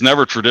 And it was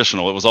never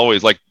traditional. It was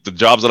always like the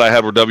jobs that I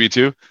had were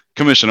W-2,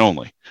 commission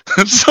only.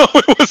 So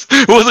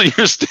it wasn't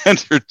your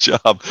standard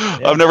job. Yeah.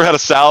 I've never had a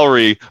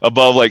salary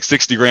above like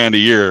 60 grand a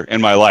year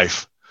in my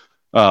life.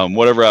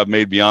 Whatever I've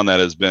made beyond that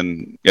has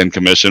been in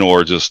commission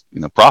or just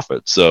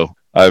profit. So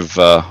it's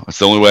the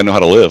only way I know how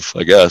to live,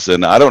 I guess.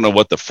 And I don't know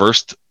what the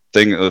first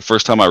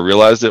time I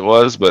realized it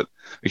was, but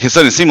because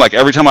it seemed like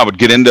every time I would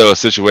get into a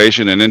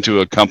situation and into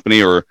a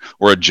company or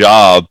a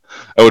job,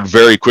 I would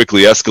very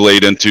quickly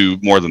escalate into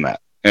more than that.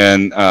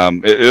 And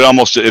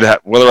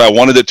whether I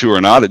wanted it to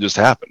or not, it just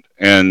happened.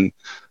 And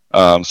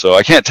so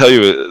I can't tell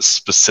you a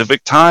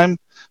specific time.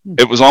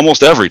 It was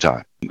almost every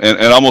time, and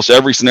almost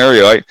every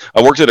scenario.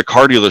 I worked at a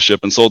car dealership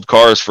and sold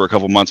cars for a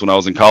couple months when I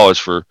was in college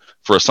for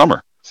a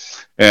summer.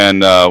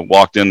 And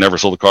walked in, never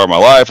sold a car in my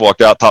life.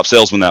 Walked out, top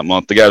salesman that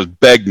month. The guys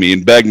begged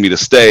me to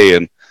stay,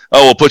 and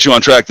we'll put you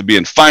on track to be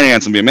in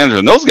finance and be a manager.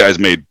 And those guys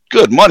made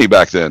good money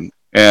back then.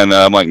 And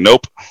I'm like,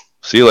 nope,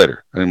 see you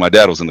later. I mean, my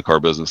dad was in the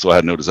car business, so I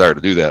had no desire to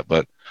do that.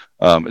 But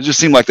it just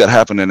seemed like that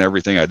happened in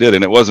everything I did.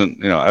 And it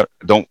wasn't, I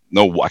don't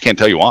know, I can't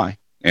tell you why.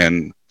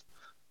 And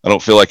I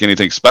don't feel like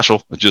anything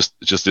special. It just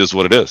is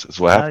what it is.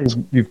 It's what happens.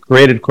 You've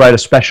created quite a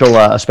special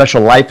life,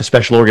 a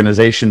special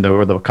organization,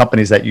 or the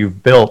companies that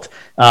you've built.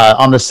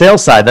 On the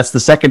sales side, that's the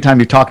second time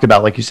you talked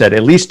about, like you said,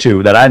 at least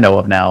 2 that I know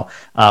of now,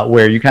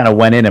 where you kind of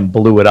went in and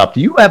blew it up.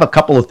 Do you have a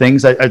couple of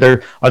things? Are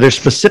there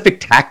specific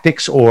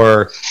tactics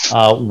or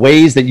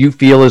ways that you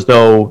feel as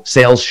though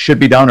sales should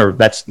be done, or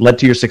that's led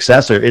to your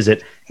success, or is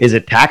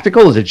it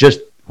tactical? Is it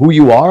just who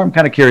you are? I'm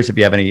kind of curious if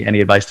you have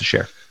any advice to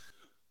share.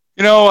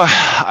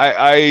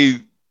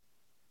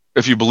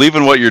 If you believe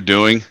in what you're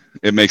doing,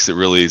 it makes it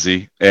real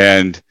easy.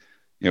 And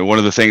one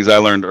of the things I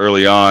learned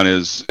early on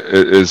is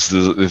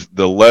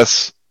the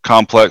less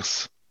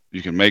complex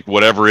you can make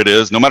whatever it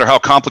is, no matter how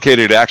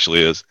complicated it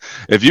actually is.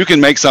 If you can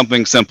make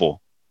something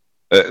simple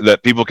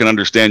that people can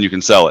understand, you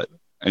can sell it,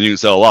 and you can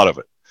sell a lot of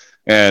it.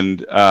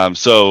 And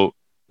so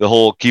the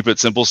whole keep it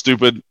simple,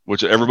 stupid,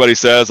 which everybody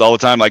says all the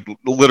time, like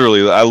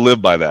literally, I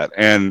live by that.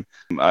 And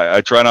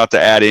I try not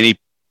to add any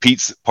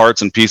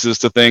parts and pieces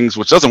to things,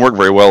 which doesn't work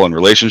very well in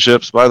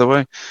relationships, by the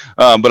way.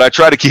 But I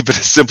try to keep it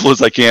as simple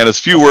as I can, as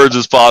few words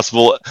as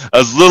possible,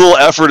 as little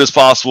effort as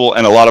possible,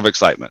 and a lot of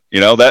excitement.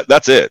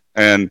 That's it.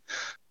 And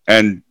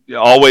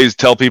always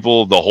tell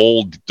people the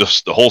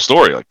whole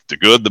story, like the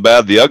good, the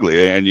bad, the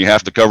ugly, and you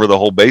have to cover the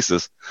whole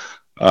basis.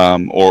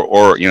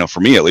 Or for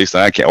me at least,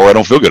 I can't, or I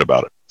don't feel good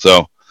about it.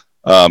 So,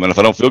 and if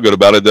I don't feel good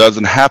about it, it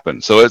doesn't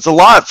happen. So it's a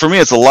lot for me.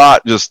 It's a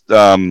lot just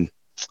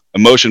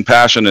emotion,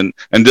 passion,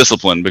 and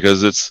discipline,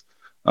 because it's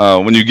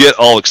when you get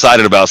all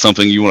excited about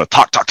something, you want to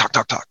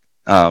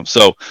talk.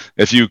 So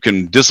if you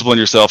can discipline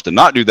yourself to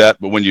not do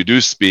that, but when you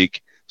do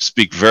speak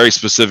very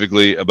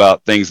specifically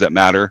about things that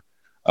matter,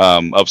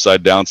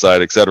 upside,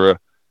 downside, etc.,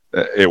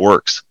 it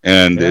works.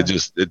 And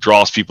it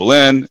draws people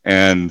in.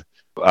 And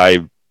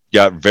I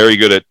got very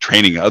good at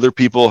training other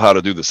people how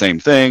to do the same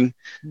thing,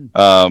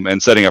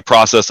 and setting a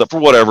process up for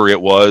whatever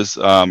it was.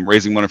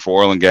 Raising money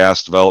for oil and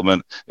gas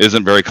development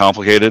isn't very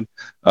complicated.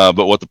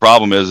 But what the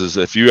problem is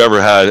if you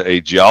ever had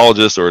a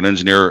geologist or an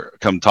engineer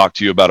come talk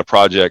to you about a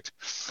project,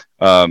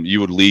 you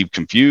would leave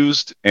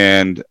confused.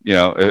 And,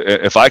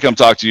 if I come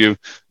talk to you,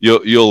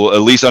 you'll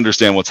at least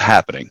understand what's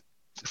happening.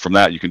 From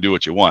that, you can do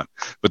what you want.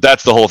 But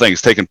that's the whole thing.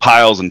 It's taking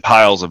piles and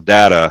piles of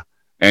data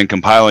and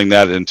compiling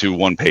that into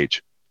one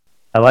page.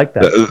 I like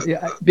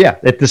that. Yeah,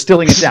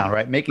 distilling it down,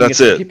 right?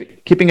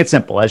 Keeping it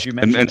simple, as you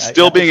mentioned, and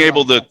still being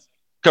able to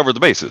cover the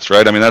basis,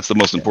 right? I mean, that's the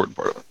most important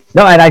part of it.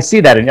 No, and I see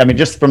that. And I mean,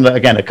 just from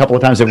again, a couple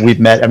of times that we've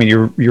met, I mean,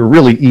 you're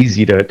really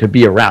easy to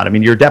be around. I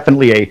mean, you're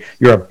definitely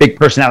you're a big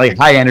personality,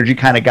 high energy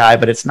kind of guy,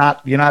 but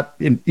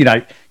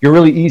you're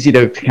really easy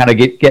to kind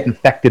of get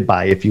infected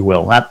by, if you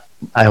will.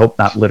 I hope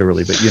not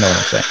literally, but you know what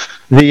I'm saying.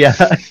 No,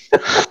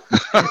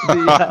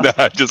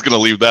 I'm just going to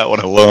leave that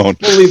one alone.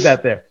 We'll leave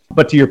that there.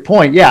 But to your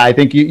point, yeah, I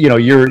think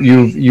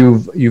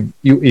you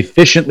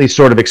efficiently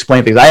sort of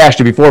explained things. I asked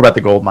you before about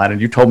the gold mine, and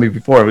you told me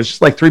before it was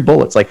just like 3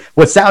 bullets. Like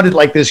what sounded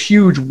like this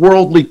huge,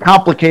 worldly,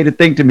 complicated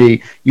thing to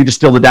me, you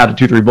distilled it down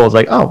to 2-3 bullets.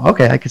 Like, oh,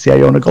 okay, I can see I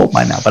own a gold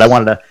mine now. But I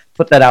wanted to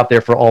put that out there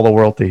for all the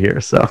world to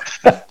hear. So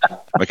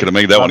I could have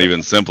made that one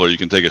even simpler. You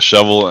can take a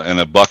shovel and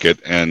a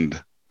bucket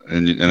and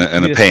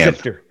a pan.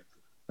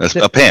 That's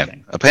a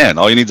pan. A pan.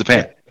 All you need is a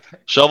pan.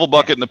 Shovel,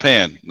 bucket, and a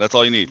pan. That's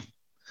all you need.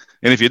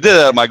 And if you did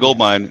that at my gold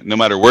mine, no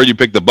matter where you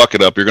pick the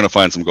bucket up, you're going to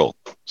find some gold.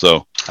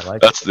 So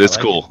it's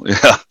cool.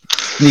 Yeah.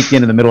 Sneak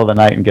in the middle of the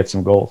night and get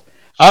some gold.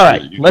 All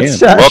right. Let's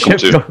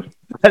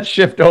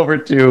shift over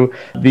to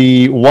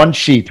the one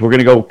sheet. We're going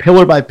to go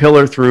pillar by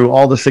pillar through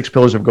all the 6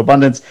 pillars of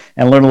GoBundance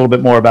and learn a little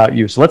bit more about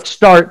you. So let's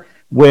start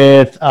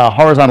with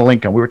horizontal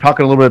income. We were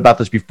talking a little bit about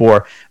this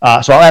before.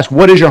 So I'll ask,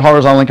 what is your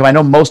horizontal income? I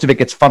know most of it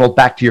gets funneled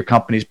back to your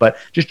companies, but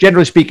just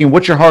generally speaking,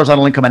 what's your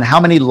horizontal income and how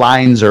many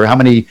lines or how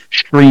many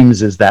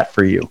streams is that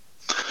for you?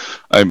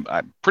 I'm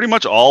pretty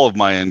much all of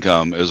my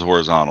income is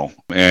horizontal,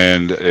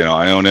 and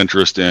I own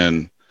interest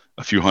in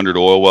a few hundred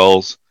oil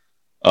wells,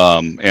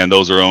 and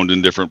those are owned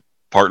in different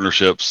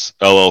partnerships,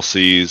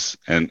 LLCs,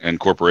 and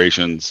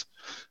corporations.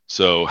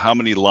 So how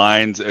many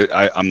lines?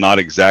 I'm not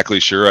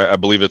exactly sure. I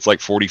believe it's like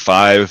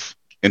 45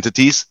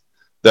 entities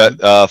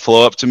that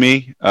flow up to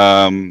me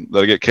that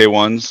I get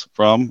K1s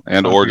from,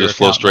 or just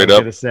flow straight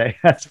up.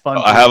 That's fun.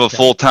 I have a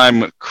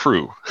full-time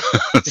crew,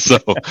 so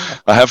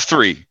I have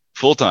 3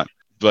 full-time.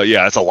 But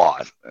yeah, it's a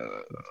lot.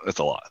 It's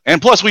a lot.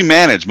 And plus we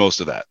manage most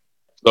of that.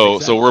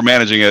 So we're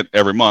managing it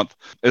every month.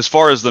 As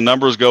far as the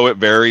numbers go, it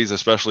varies,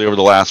 especially over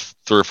the last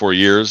 3 or 4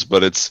 years,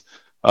 but it's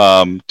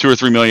 2 or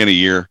 3 million a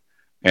year.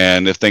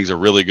 And if things are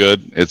really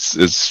good, it's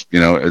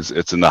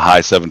in the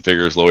high 7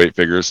 figures, low 8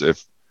 figures.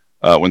 If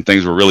when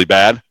things were really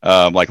bad,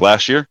 like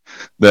last year,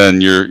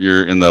 then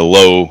you're in the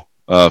low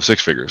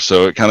 6 figures.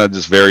 So it kind of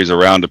just varies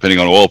around depending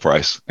on oil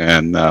price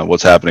and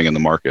what's happening in the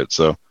market.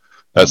 So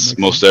that's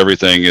most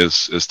everything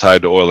is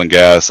tied to oil and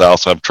gas. I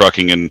also have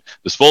trucking and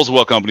disposal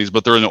well companies,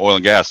 but they're in the oil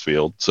and gas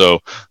field,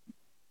 so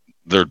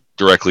they're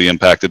directly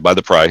impacted by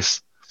the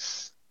price.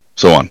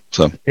 So on.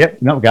 So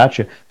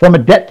gotcha. From a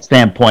debt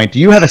standpoint, do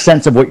you have a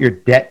sense of what your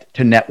debt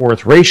to net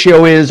worth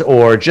ratio is,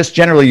 or just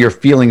generally your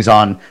feelings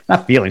on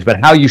not feelings, but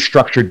how you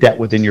structure debt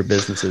within your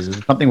businesses? Is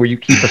it something where you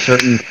keep a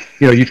certain,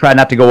 you try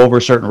not to go over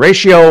a certain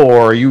ratio, or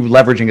are you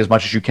leveraging as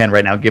much as you can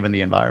right now given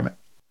the environment?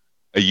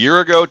 A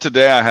year ago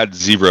today, I had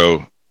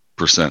 0%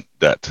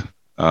 debt,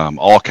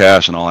 all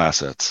cash and all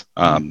assets.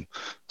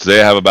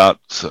 Today I have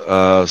about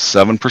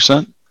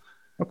 7%.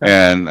 Okay.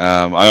 And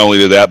I only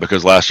did that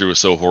because last year was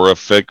so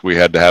horrific. We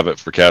had to have it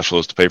for cash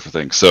flows to pay for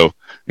things. So,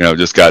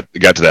 just got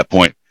to that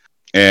point.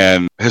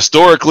 And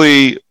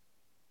historically,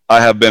 I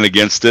have been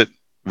against it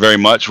very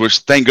much, which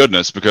thank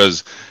goodness,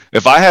 because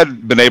if I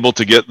had been able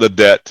to get the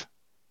debt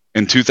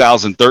in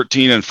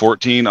 2013 and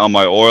 14 on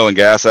my oil and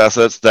gas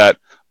assets that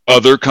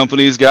other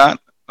companies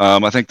got,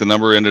 I think the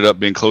number ended up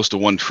being close to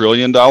 $1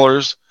 trillion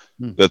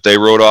that they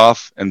wrote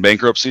off in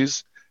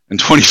bankruptcies. In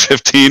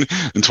 2015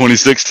 and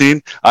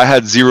 2016, I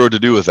had 0 to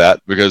do with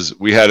that because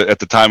we had, at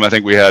the time, I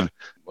think we had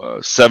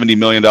 $70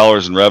 million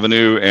in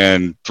revenue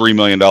and $3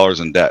 million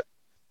in debt.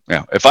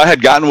 Now, if I had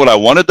gotten what I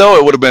wanted, though,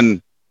 it would have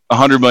been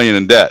 $100 million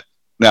in debt.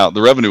 Now,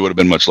 the revenue would have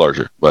been much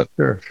larger, but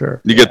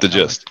sure. You get the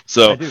gist.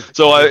 So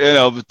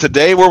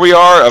today where we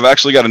are, I've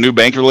actually got a new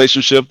bank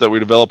relationship that we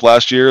developed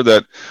last year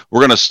that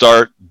we're going to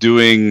start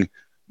doing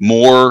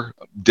more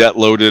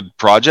debt-loaded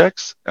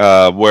projects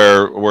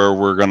where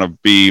we're going to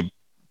be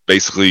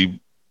basically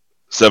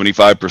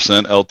 75%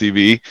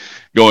 LTV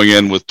going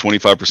in with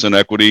 25%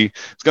 equity.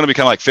 It's going to be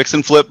kind of like fix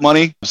and flip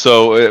money.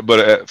 So, but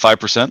at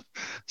 5%.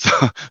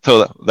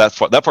 So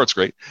that part's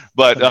great.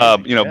 But,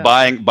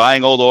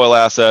 buying old oil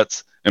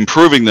assets,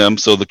 improving them.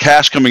 So the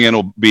cash coming in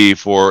will be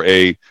for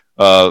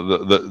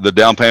the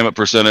down payment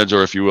percentage,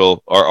 or if you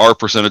will, our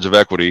percentage of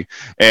equity,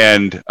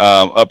 and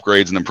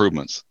upgrades and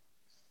improvements.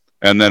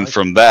 And then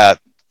from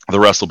that, The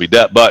rest will be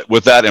debt. But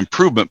with that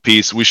improvement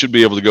piece, we should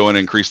be able to go in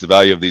and increase the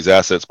value of these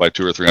assets by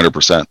 200 or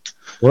 300%.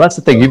 Well, that's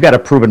the thing. You've got a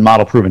proven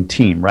model, proven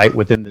team, right?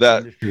 Within this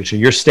industry. So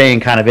you're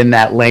staying kind of in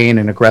that lane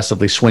and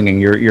aggressively swinging.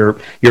 You're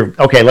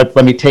okay. Let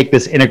me take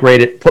this,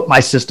 integrate it, put my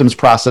systems,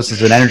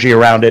 processes, and energy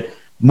around it,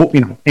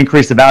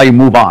 increase the value,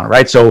 move on,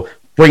 right? So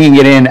bringing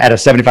it in at a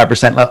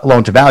 75%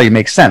 loan to value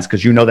makes sense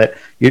because you know that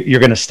you're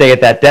going to stay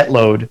at that debt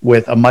load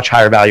with a much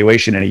higher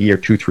valuation in a year,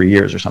 2-3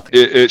 years or something.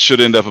 It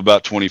should end up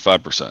about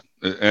 25%.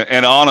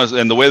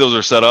 And the way those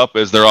are set up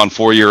is they're on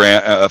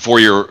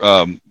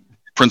 4-year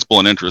principal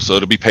and interest, so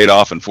it'll be paid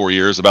off in 4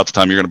 years, about the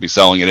time you're going to be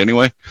selling it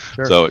anyway.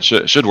 Sure. So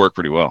it should work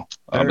pretty well.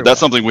 But that's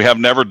something we have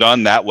never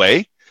done that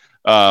way.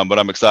 But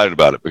I'm excited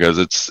about it because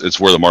it's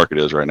where the market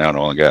is right now in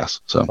oil and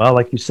gas. So, well,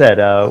 like you said,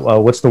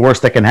 what's the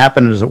worst that can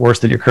happen? Is it worse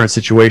than your current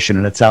situation?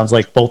 And it sounds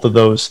like both of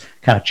those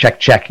kind of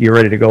check. You're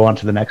ready to go on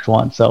to the next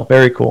one. So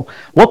very cool.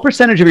 What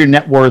percentage of your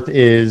net worth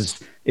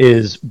is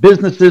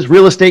businesses,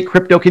 real estate,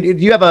 crypto? Do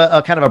you have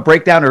a kind of a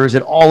breakdown, or is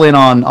it all in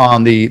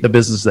on the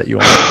business that you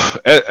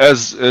own?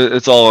 As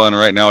it's all in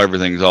right now,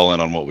 everything's all in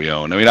on what we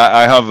own. I mean,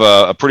 I have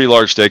a pretty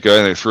large stake,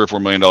 I think $3 or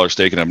 $4 million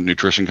stake in a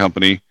nutrition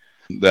company.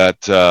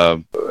 That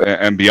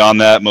and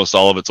beyond that, most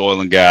all of it's oil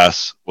and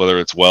gas, whether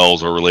it's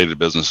wells or related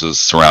businesses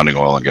surrounding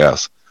oil and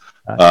gas.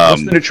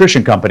 What's the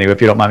nutrition company,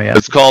 if you don't mind me asking?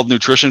 It's called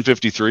Nutrition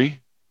 53.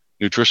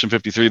 Nutrition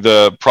 53.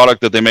 The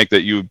product that they make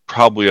that you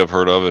probably have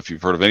heard of, if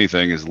you've heard of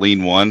anything, is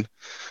Lean One.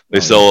 They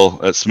sell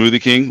at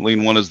Smoothie King.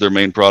 Lean One is their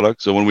main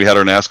product. So when we had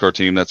our NASCAR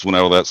team, that's when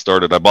all that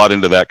started. I bought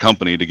into that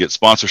company to get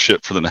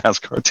sponsorship for the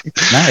NASCAR team.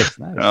 Nice.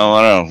 Oh,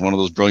 I don't know, one of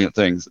those brilliant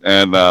things.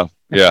 And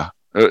yeah,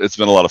 it's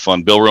been a lot of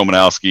fun. Bill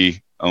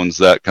Romanowski owns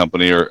that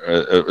company, or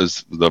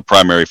is the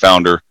primary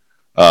founder.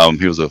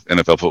 He was an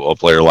NFL football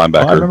player,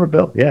 linebacker. I remember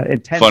Bill. Yeah,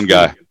 intense. Fun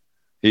guy.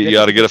 You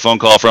got to get a phone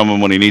call from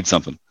him when he needs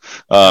something.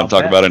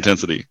 Talk about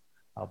intensity.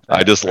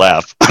 I just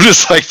laugh. I'm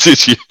just like,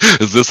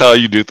 is this how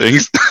you do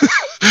things?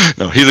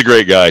 No, he's a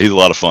great guy. He's a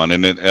lot of fun,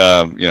 and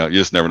you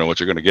just never know what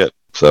you're going to get.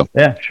 So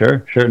yeah,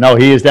 sure. No,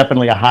 he is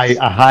definitely a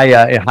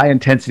high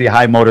intensity,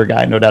 high motor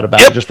guy, no doubt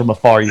about it. Just from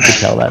afar, you can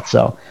tell that.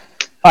 So.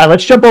 All right,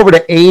 let's jump over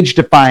to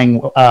age-defying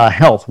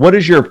health. What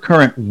is your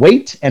current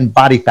weight and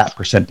body fat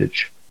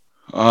percentage?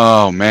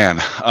 Oh, man.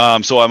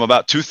 So I'm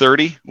about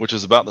 230, which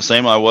is about the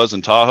same I was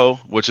in Tahoe,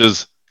 which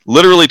is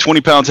literally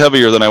 20 pounds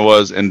heavier than I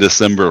was in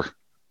December.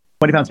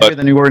 20 pounds heavier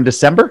than you were in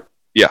December?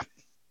 Yeah.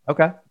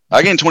 Okay.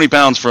 I gained 20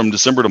 pounds from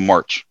December to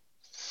March.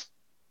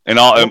 And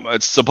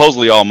it's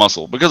supposedly all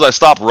muscle because I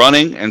stopped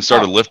running and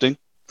started lifting.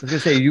 I was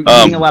going to say, you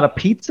eating a lot of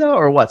pizza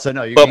or what? So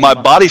no. But my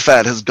body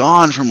fat has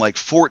gone from like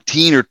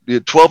 14 or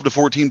 12 to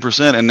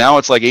 14%, and now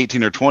it's like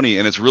 18 or 20,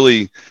 and it's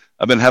really,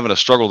 I've been having a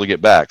struggle to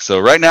get back. So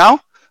right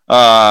now,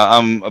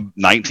 I'm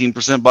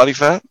 19% body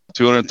fat,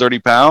 230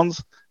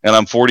 pounds, and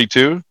I'm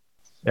 42.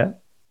 Yeah.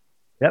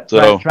 Yep.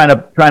 So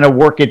trying to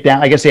work it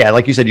down. I guess, yeah,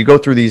 like you said, you go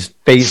through these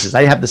phases.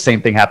 I have the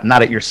same thing happen,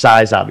 not at your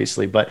size,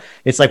 obviously, but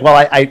it's like, well,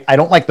 I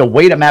don't like the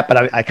weight I'm at,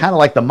 but I kind of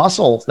like the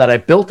muscle that I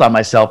built on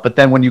myself. But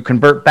then when you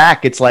convert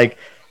back, it's like,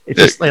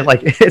 it's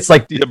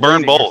like you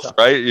burn both, yourself.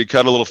 Right? You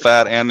cut a little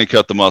fat and you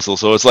cut the muscle.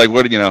 So it's like,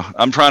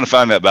 I'm trying to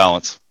find that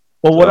balance.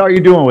 Well, what are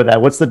you doing with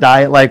that? What's the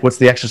diet like? What's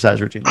the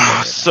exercise routine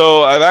like?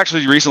 So I've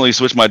actually recently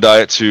switched my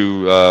diet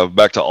to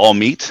back to all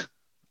meat,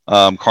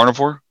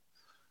 carnivore,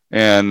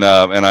 and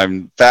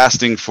I'm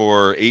fasting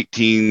for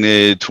 18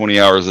 to 20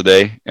 hours a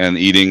day and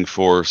eating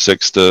for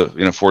 4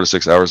 to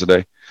 6 hours a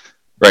day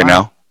right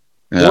now.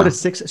 Yeah. 4 to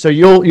 6. So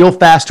you'll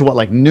fast to what,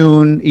 like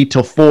noon, eat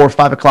till 4 or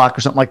 5 o'clock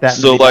or something like that?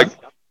 So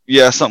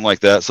yeah, something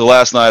like that. So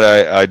last night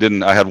I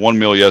had one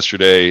meal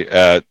yesterday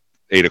at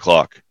 8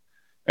 o'clock.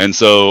 And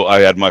so I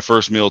had my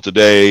first meal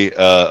today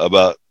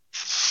about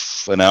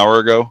an hour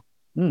ago.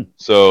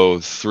 So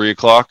 3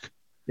 o'clock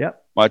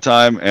my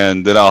time.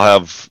 And then I'll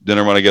have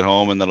dinner when I get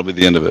home, and that'll be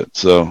the end of it.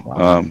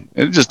 So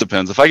it just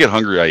depends. If I get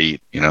hungry, I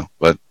eat,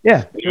 but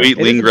yeah, if you eat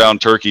lean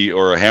ground turkey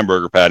or a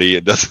hamburger patty,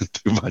 it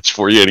doesn't do much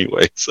for you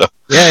anyway. So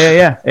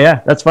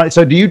yeah. That's fine.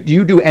 So do you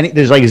do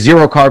there's like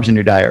 0 carbs in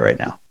your diet right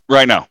now?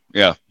 Right now.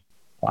 Yeah.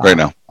 Wow. Right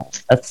now.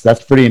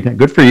 That's pretty intense.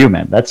 Good for you,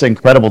 man. That's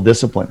incredible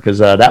discipline, because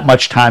that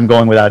much time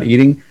going without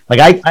eating. Like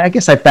I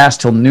guess I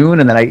fast till noon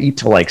and then I eat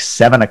till like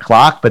 7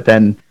 o'clock, but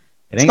then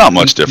it's not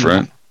much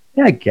different.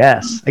 Yeah, I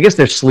guess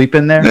there's sleep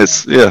in there.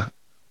 It's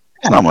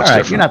not much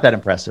different. You're not that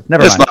impressive.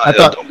 Never mind. I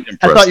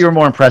thought you were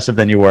more impressive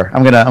than you were.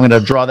 I'm gonna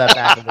draw that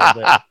back a little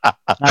bit. Not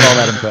all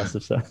that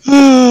impressive. So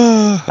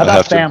how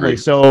about family?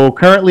 So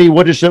currently,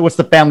 what's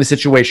the family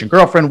situation?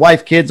 Girlfriend,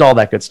 wife, kids, all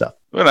that good stuff.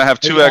 Well, I have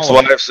 2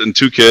 ex-wives and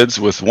 2 kids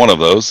with one of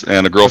those,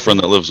 and a girlfriend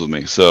that lives with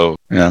me. So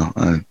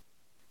How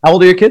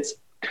old are your kids?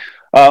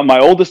 My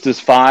oldest is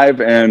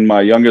 5, and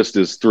my youngest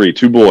is 3.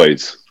 2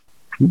 boys.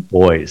 2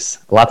 boys.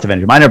 Lots of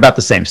energy. Mine are about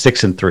the same,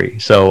 6 and 3.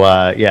 So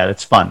yeah,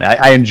 it's fun.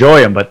 I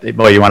enjoy them, but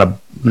boy, you want to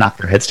knock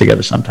their heads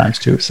together sometimes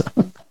too. So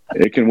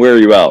it can wear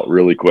you out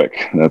really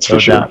quick. That's for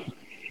sure.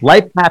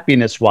 Life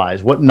happiness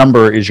wise, what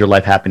number is your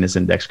life happiness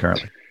index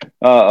currently?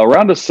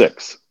 Around a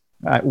 6.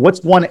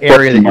 What's one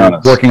area that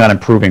you're working on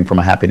improving from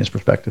a happiness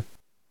perspective?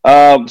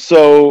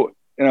 So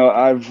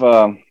I've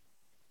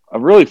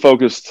really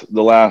focused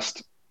the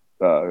last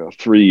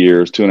 3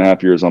 years,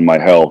 2.5 years on my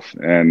health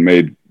and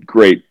made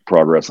great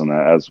progress on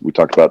that. As we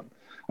talked about,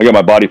 I got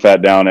my body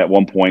fat down at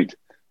one point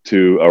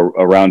to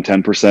around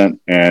 10%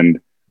 and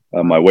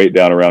my weight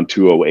down around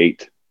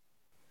 208,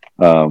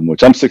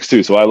 which I'm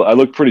 6'2", so I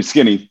look pretty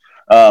skinny.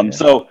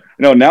 So,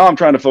 now I'm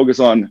trying to focus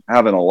on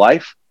having a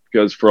life,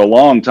 because for a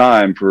long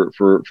time, for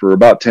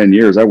about 10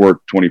 years, I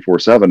worked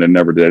 24/7 and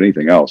never did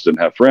anything else.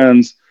 Didn't have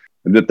friends.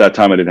 And at that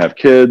time, I didn't have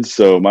kids.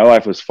 So my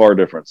life was far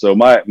different. So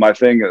my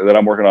thing that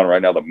I'm working on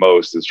right now the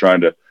most is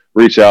trying to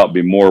reach out,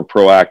 be more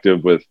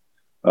proactive with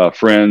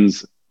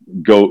friends,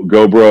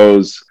 go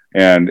bros,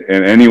 and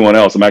anyone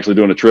else. I'm actually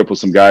doing a trip with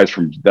some guys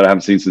that I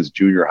haven't seen since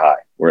junior high.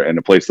 We're in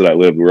a place that I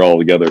live. We're all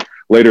together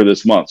later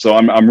this month. So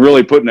I'm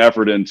really putting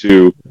effort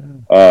into,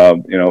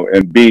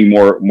 and being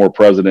more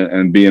present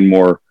and being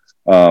more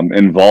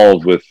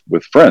involved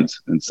with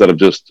friends instead of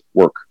just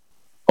work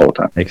all the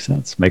time. Makes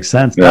sense.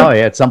 Yeah. Oh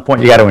yeah, at some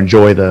point you got to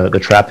enjoy the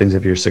trappings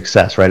of your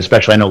success, right?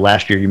 Especially, I know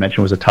last year you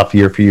mentioned was a tough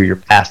year for you. You're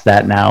past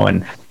that now,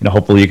 and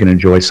hopefully you can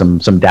enjoy some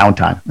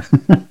downtime.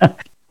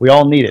 We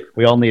all need it.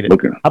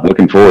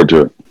 Looking forward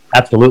to it.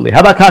 Absolutely.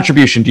 How about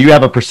contribution? Do you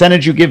have a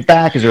percentage you give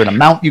back? Is there an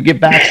amount you give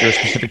back? Is there a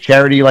specific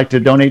charity you like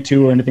to donate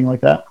to or anything like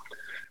that?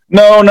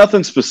 No,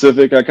 nothing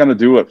specific. I kind of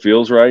do what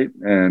feels right.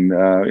 And,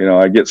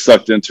 I get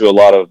sucked into a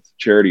lot of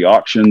charity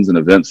auctions and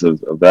events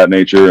of that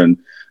nature. And,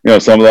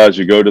 some of that,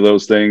 you go to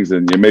those things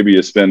and maybe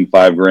you spend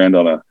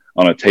 $5,000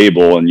 on a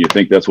table and you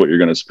think that's what you're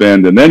going to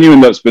spend. And then you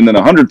end up spending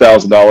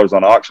 $100,000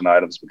 on auction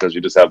items because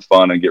you just have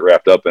fun and get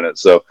wrapped up in it.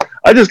 So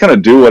I just kind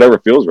of do whatever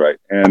feels right.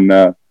 And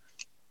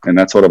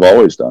that's what I've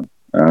always done.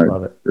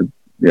 Love it.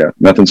 Yeah,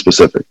 nothing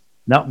specific.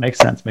 No, makes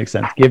sense.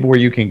 Give where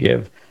you can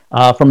give.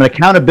 From an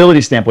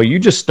accountability standpoint, you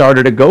just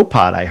started a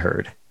GoPod, I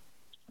heard.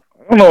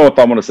 I don't know if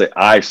I'm going to say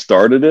I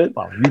started it.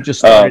 Well, you just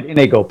started in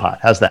a GoPod.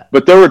 How's that?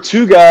 But there were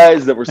two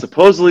guys that were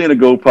supposedly in a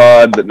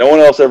GoPod that no one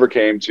else ever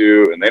came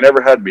to, and they never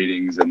had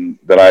meetings, and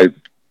that I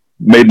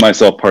made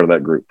myself part of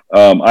that group.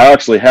 I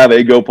actually have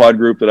a GoPod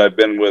group that I've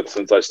been with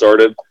since I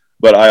started,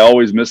 but I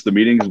always miss the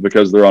meetings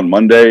because they're on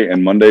Monday,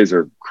 and Mondays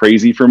are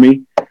crazy for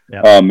me.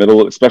 Yeah.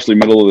 Especially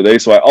middle of the day.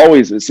 So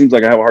it seems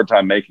like I have a hard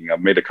time making.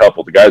 I've made a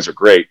couple. The guys are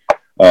great,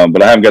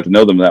 but I haven't got to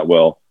know them that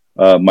well.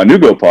 My new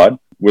GoPod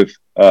with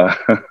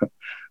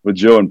with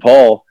Joe and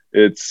Paul,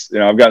 it's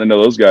I've gotten to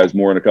know those guys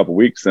more in a couple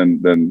weeks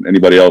than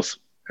anybody else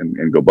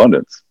in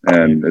GoBundance,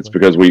 and it's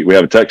because we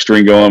have a text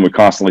string going. We're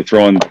constantly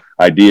throwing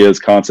ideas,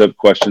 concept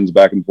questions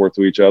back and forth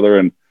to each other,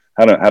 and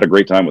had a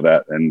great time with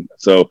that. And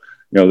so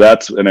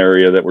that's an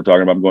area that we're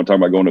talking about. I'm talking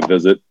about going to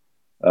visit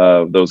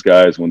those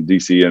guys when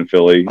DC and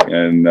Philly,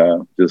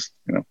 and just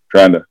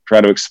trying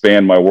to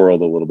expand my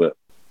world a little bit.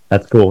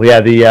 That's cool.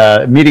 Yeah,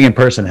 the meeting in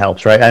person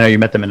helps, right? I know you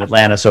met them in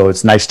Atlanta, so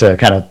it's nice to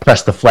kind of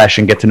press the flesh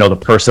and get to know the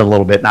person a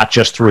little bit, not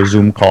just through a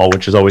Zoom call,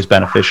 which is always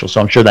beneficial. So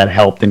I'm sure that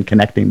helped in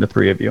connecting the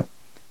three of you.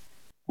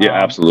 Yeah,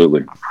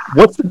 absolutely.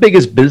 What's the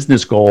biggest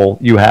business goal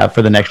you have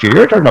for the next year?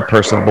 You're talking about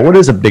personal, but what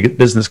is a big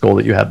business goal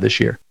that you have this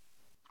year?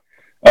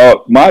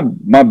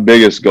 My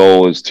biggest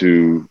goal is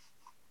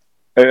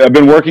I've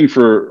been working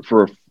for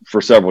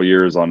several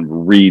years on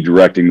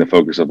redirecting the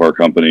focus of my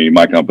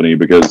company,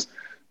 because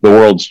the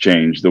world's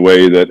changed. The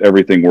way that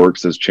everything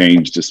works has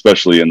changed,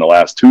 especially in the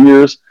last 2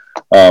 years,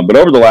 but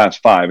over the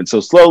last 5. And so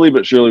slowly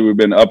but surely, we've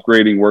been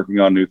upgrading, working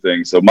on new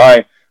things. So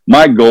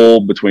my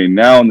goal between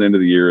now and the end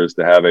of the year is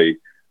to have a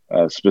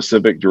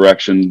specific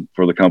direction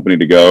for the company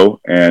to go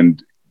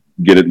and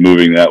get it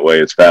moving that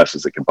way as fast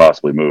as it can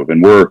possibly move.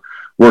 And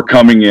we're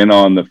coming in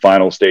on the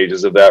final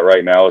stages of that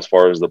right now, as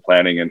far as the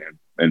planning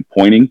and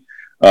pointing.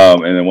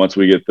 And then once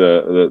we get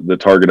the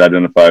target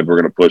identified, we're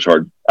going to push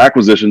hard.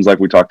 Acquisitions, like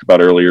we talked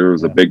about earlier,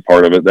 is a big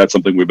part of it. That's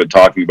something we've been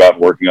talking about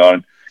and working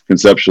on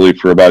conceptually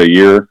for about a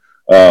year.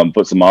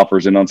 Put some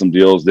offers in on some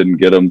deals, didn't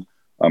get them.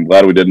 I'm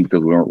glad we didn't,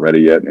 because we weren't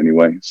ready yet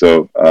anyway.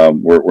 So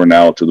we're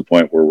now to the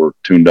point where we're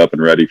tuned up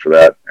and ready for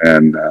that.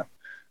 And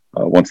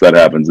once that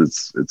happens,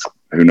 it's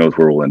who knows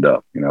where we'll end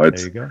up. There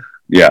you go.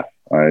 Yeah,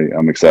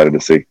 I'm excited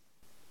to see.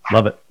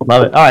 Love it.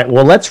 All right,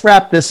 well, let's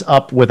wrap this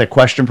up with a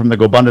question from the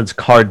GoBundance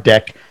card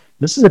deck.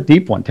 This is a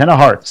deep one, 10 of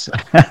hearts.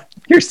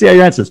 Here's the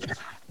answers.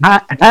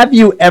 Have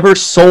you ever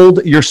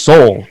sold your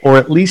soul, or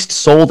at least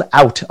sold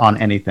out on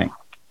anything?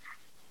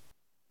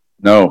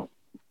 No.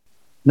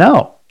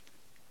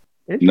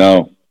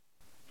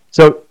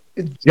 So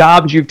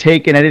jobs you've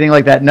taken, anything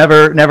like that,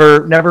 never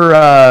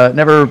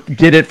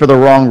did it for the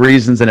wrong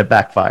reasons and it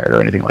backfired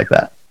or anything like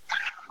that?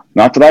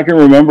 Not that I can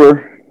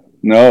remember.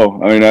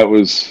 No. I mean, that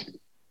was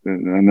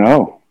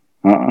no.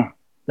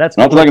 That's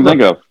not that I can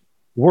think of.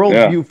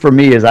 Worldview for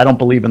me is I don't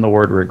believe in the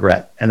word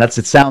regret, and it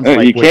sounds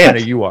like what kind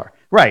of you are.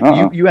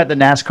 Right. You had the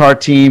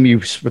NASCAR team. You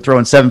were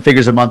throwing 7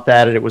 figures a month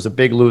at it. It was a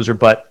big loser,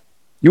 but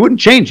you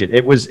wouldn't change it.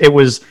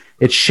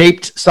 It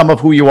shaped some of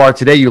who you are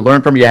today. You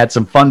learned from it. You had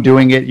some fun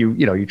doing it.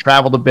 You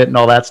traveled a bit and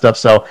all that stuff.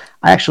 So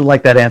I actually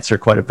like that answer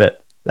quite a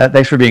bit.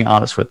 Thanks for being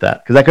honest with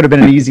that, because that could have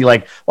been an easy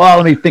let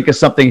me think of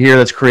something here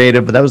that's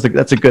creative, but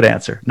that's a good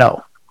answer.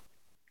 No.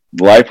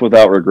 life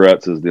without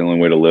regrets is the only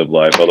way to live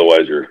life.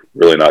 Otherwise, you're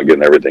really not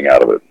getting everything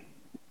out of it.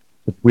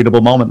 A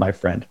tweetable moment, my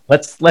friend.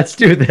 Let's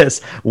do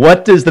this.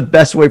 What is the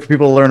best way for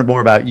people to learn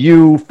more about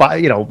you,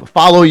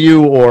 follow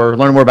you, or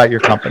learn more about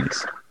your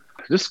companies?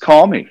 Just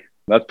call me.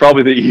 That's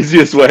probably the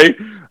easiest way.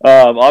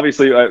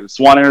 Obviously,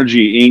 Swan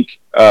Energy Inc.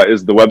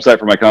 Is the website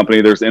for my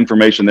company. There's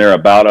information there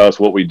about us,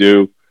 what we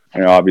do.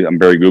 Obviously, I'm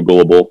very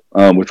Googleable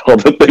with all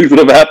the things that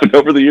have happened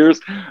over the years,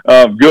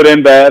 good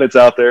and bad. It's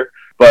out there.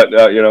 But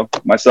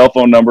my cell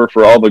phone number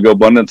for all the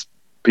GoBundance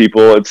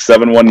people, it's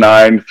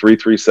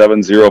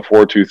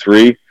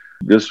 719-337-0423.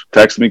 Just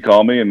text me,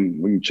 call me, and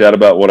we can chat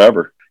about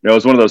whatever.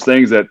 It's one of those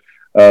things that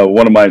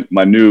one of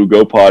my new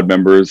GoPod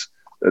members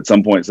at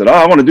some point said,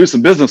 I want to do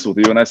some business with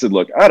you. And I said,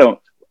 look,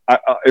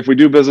 if we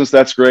do business,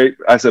 that's great.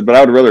 I said, but I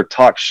would rather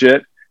talk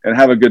shit and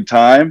have a good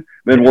time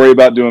than worry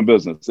about doing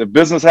business. If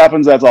business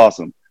happens, that's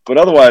awesome. But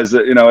otherwise,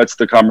 it's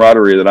the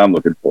camaraderie that I'm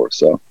looking for.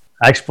 So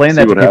I explain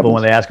that to people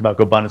when they ask about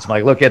GoBundance. I'm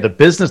like, look, the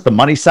business, the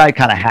money side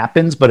kind of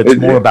happens, but it's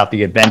more about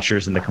the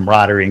adventures and the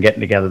camaraderie and getting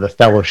together, the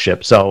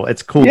fellowship. So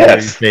it's cool that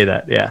you say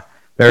that. Yeah.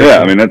 Very cool.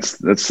 I mean, it's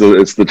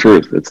the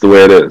truth. It's the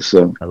way it is.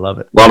 So I love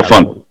it. A lot of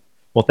fun.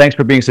 Well, thanks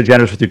for being so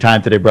generous with your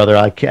time today, brother.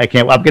 I'm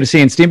going to see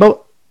you in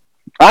Steamboat.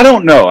 I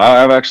don't know.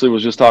 I actually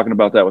was just talking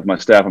about that with my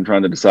staff. I'm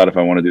trying to decide if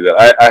I want to do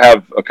that. I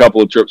have a couple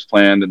of trips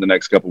planned in the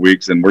next couple of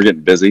weeks, and we're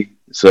getting busy.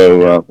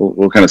 So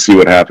we'll kind of see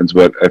what happens.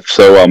 But if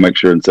so, I'll make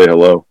sure and say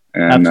hello.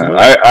 And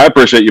I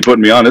appreciate you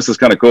putting me on. This is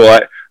kind of cool.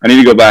 I need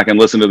to go back and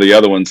listen to the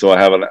other one so I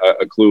have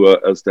a clue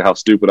as to how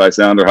stupid I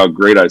sound or how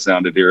great I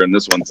sounded here in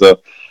this one. So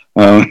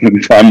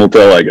time will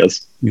tell, I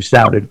guess. You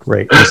sounded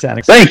great.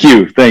 Thank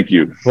you.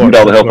 Need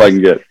all the help I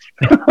can get.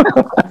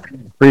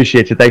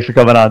 Appreciate you. Thanks for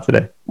coming on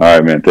today. All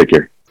right, man. Take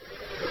care.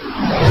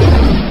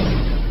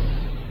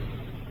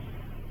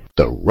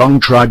 The wrong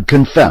tribe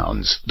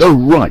confounds, the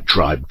right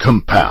tribe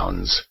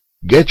compounds.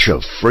 Get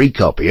your free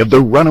copy of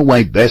the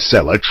runaway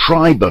bestseller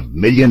Tribe of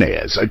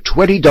Millionaires, a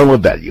 $20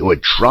 value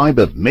at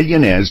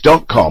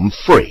tribeofmillionaires.com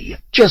free.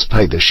 Just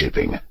pay the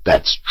shipping.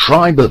 That's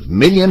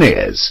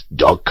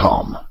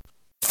tribeofmillionaires.com.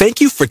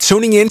 Thank you for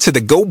tuning in to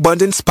the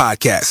GoBundance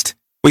podcast.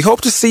 We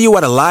hope to see you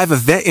at a live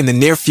event in the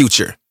near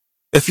future.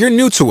 If you're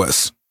new to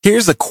us,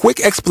 here's a quick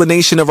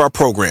explanation of our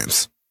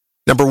programs.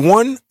 Number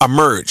 1,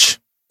 Emerge,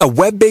 a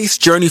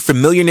web-based journey for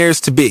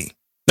millionaires to be.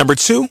 Number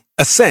 2,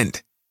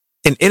 Ascend,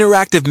 an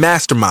interactive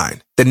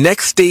mastermind, the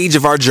next stage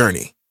of our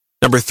journey.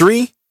 Number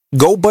 3,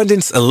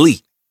 GoBundance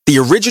Elite, the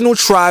original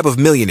tribe of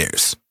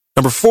millionaires.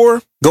 Number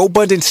 4,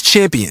 GoBundance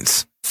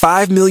Champions,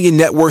 5 million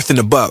net worth and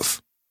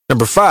above.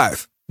 Number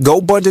 5,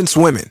 GoBundance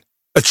Women,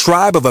 a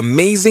tribe of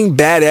amazing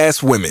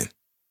badass women.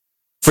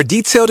 For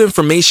detailed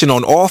information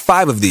on all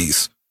 5 of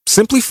these,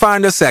 simply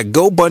find us at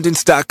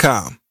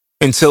GoBundance.com.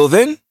 Until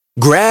then,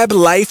 grab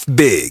life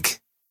big.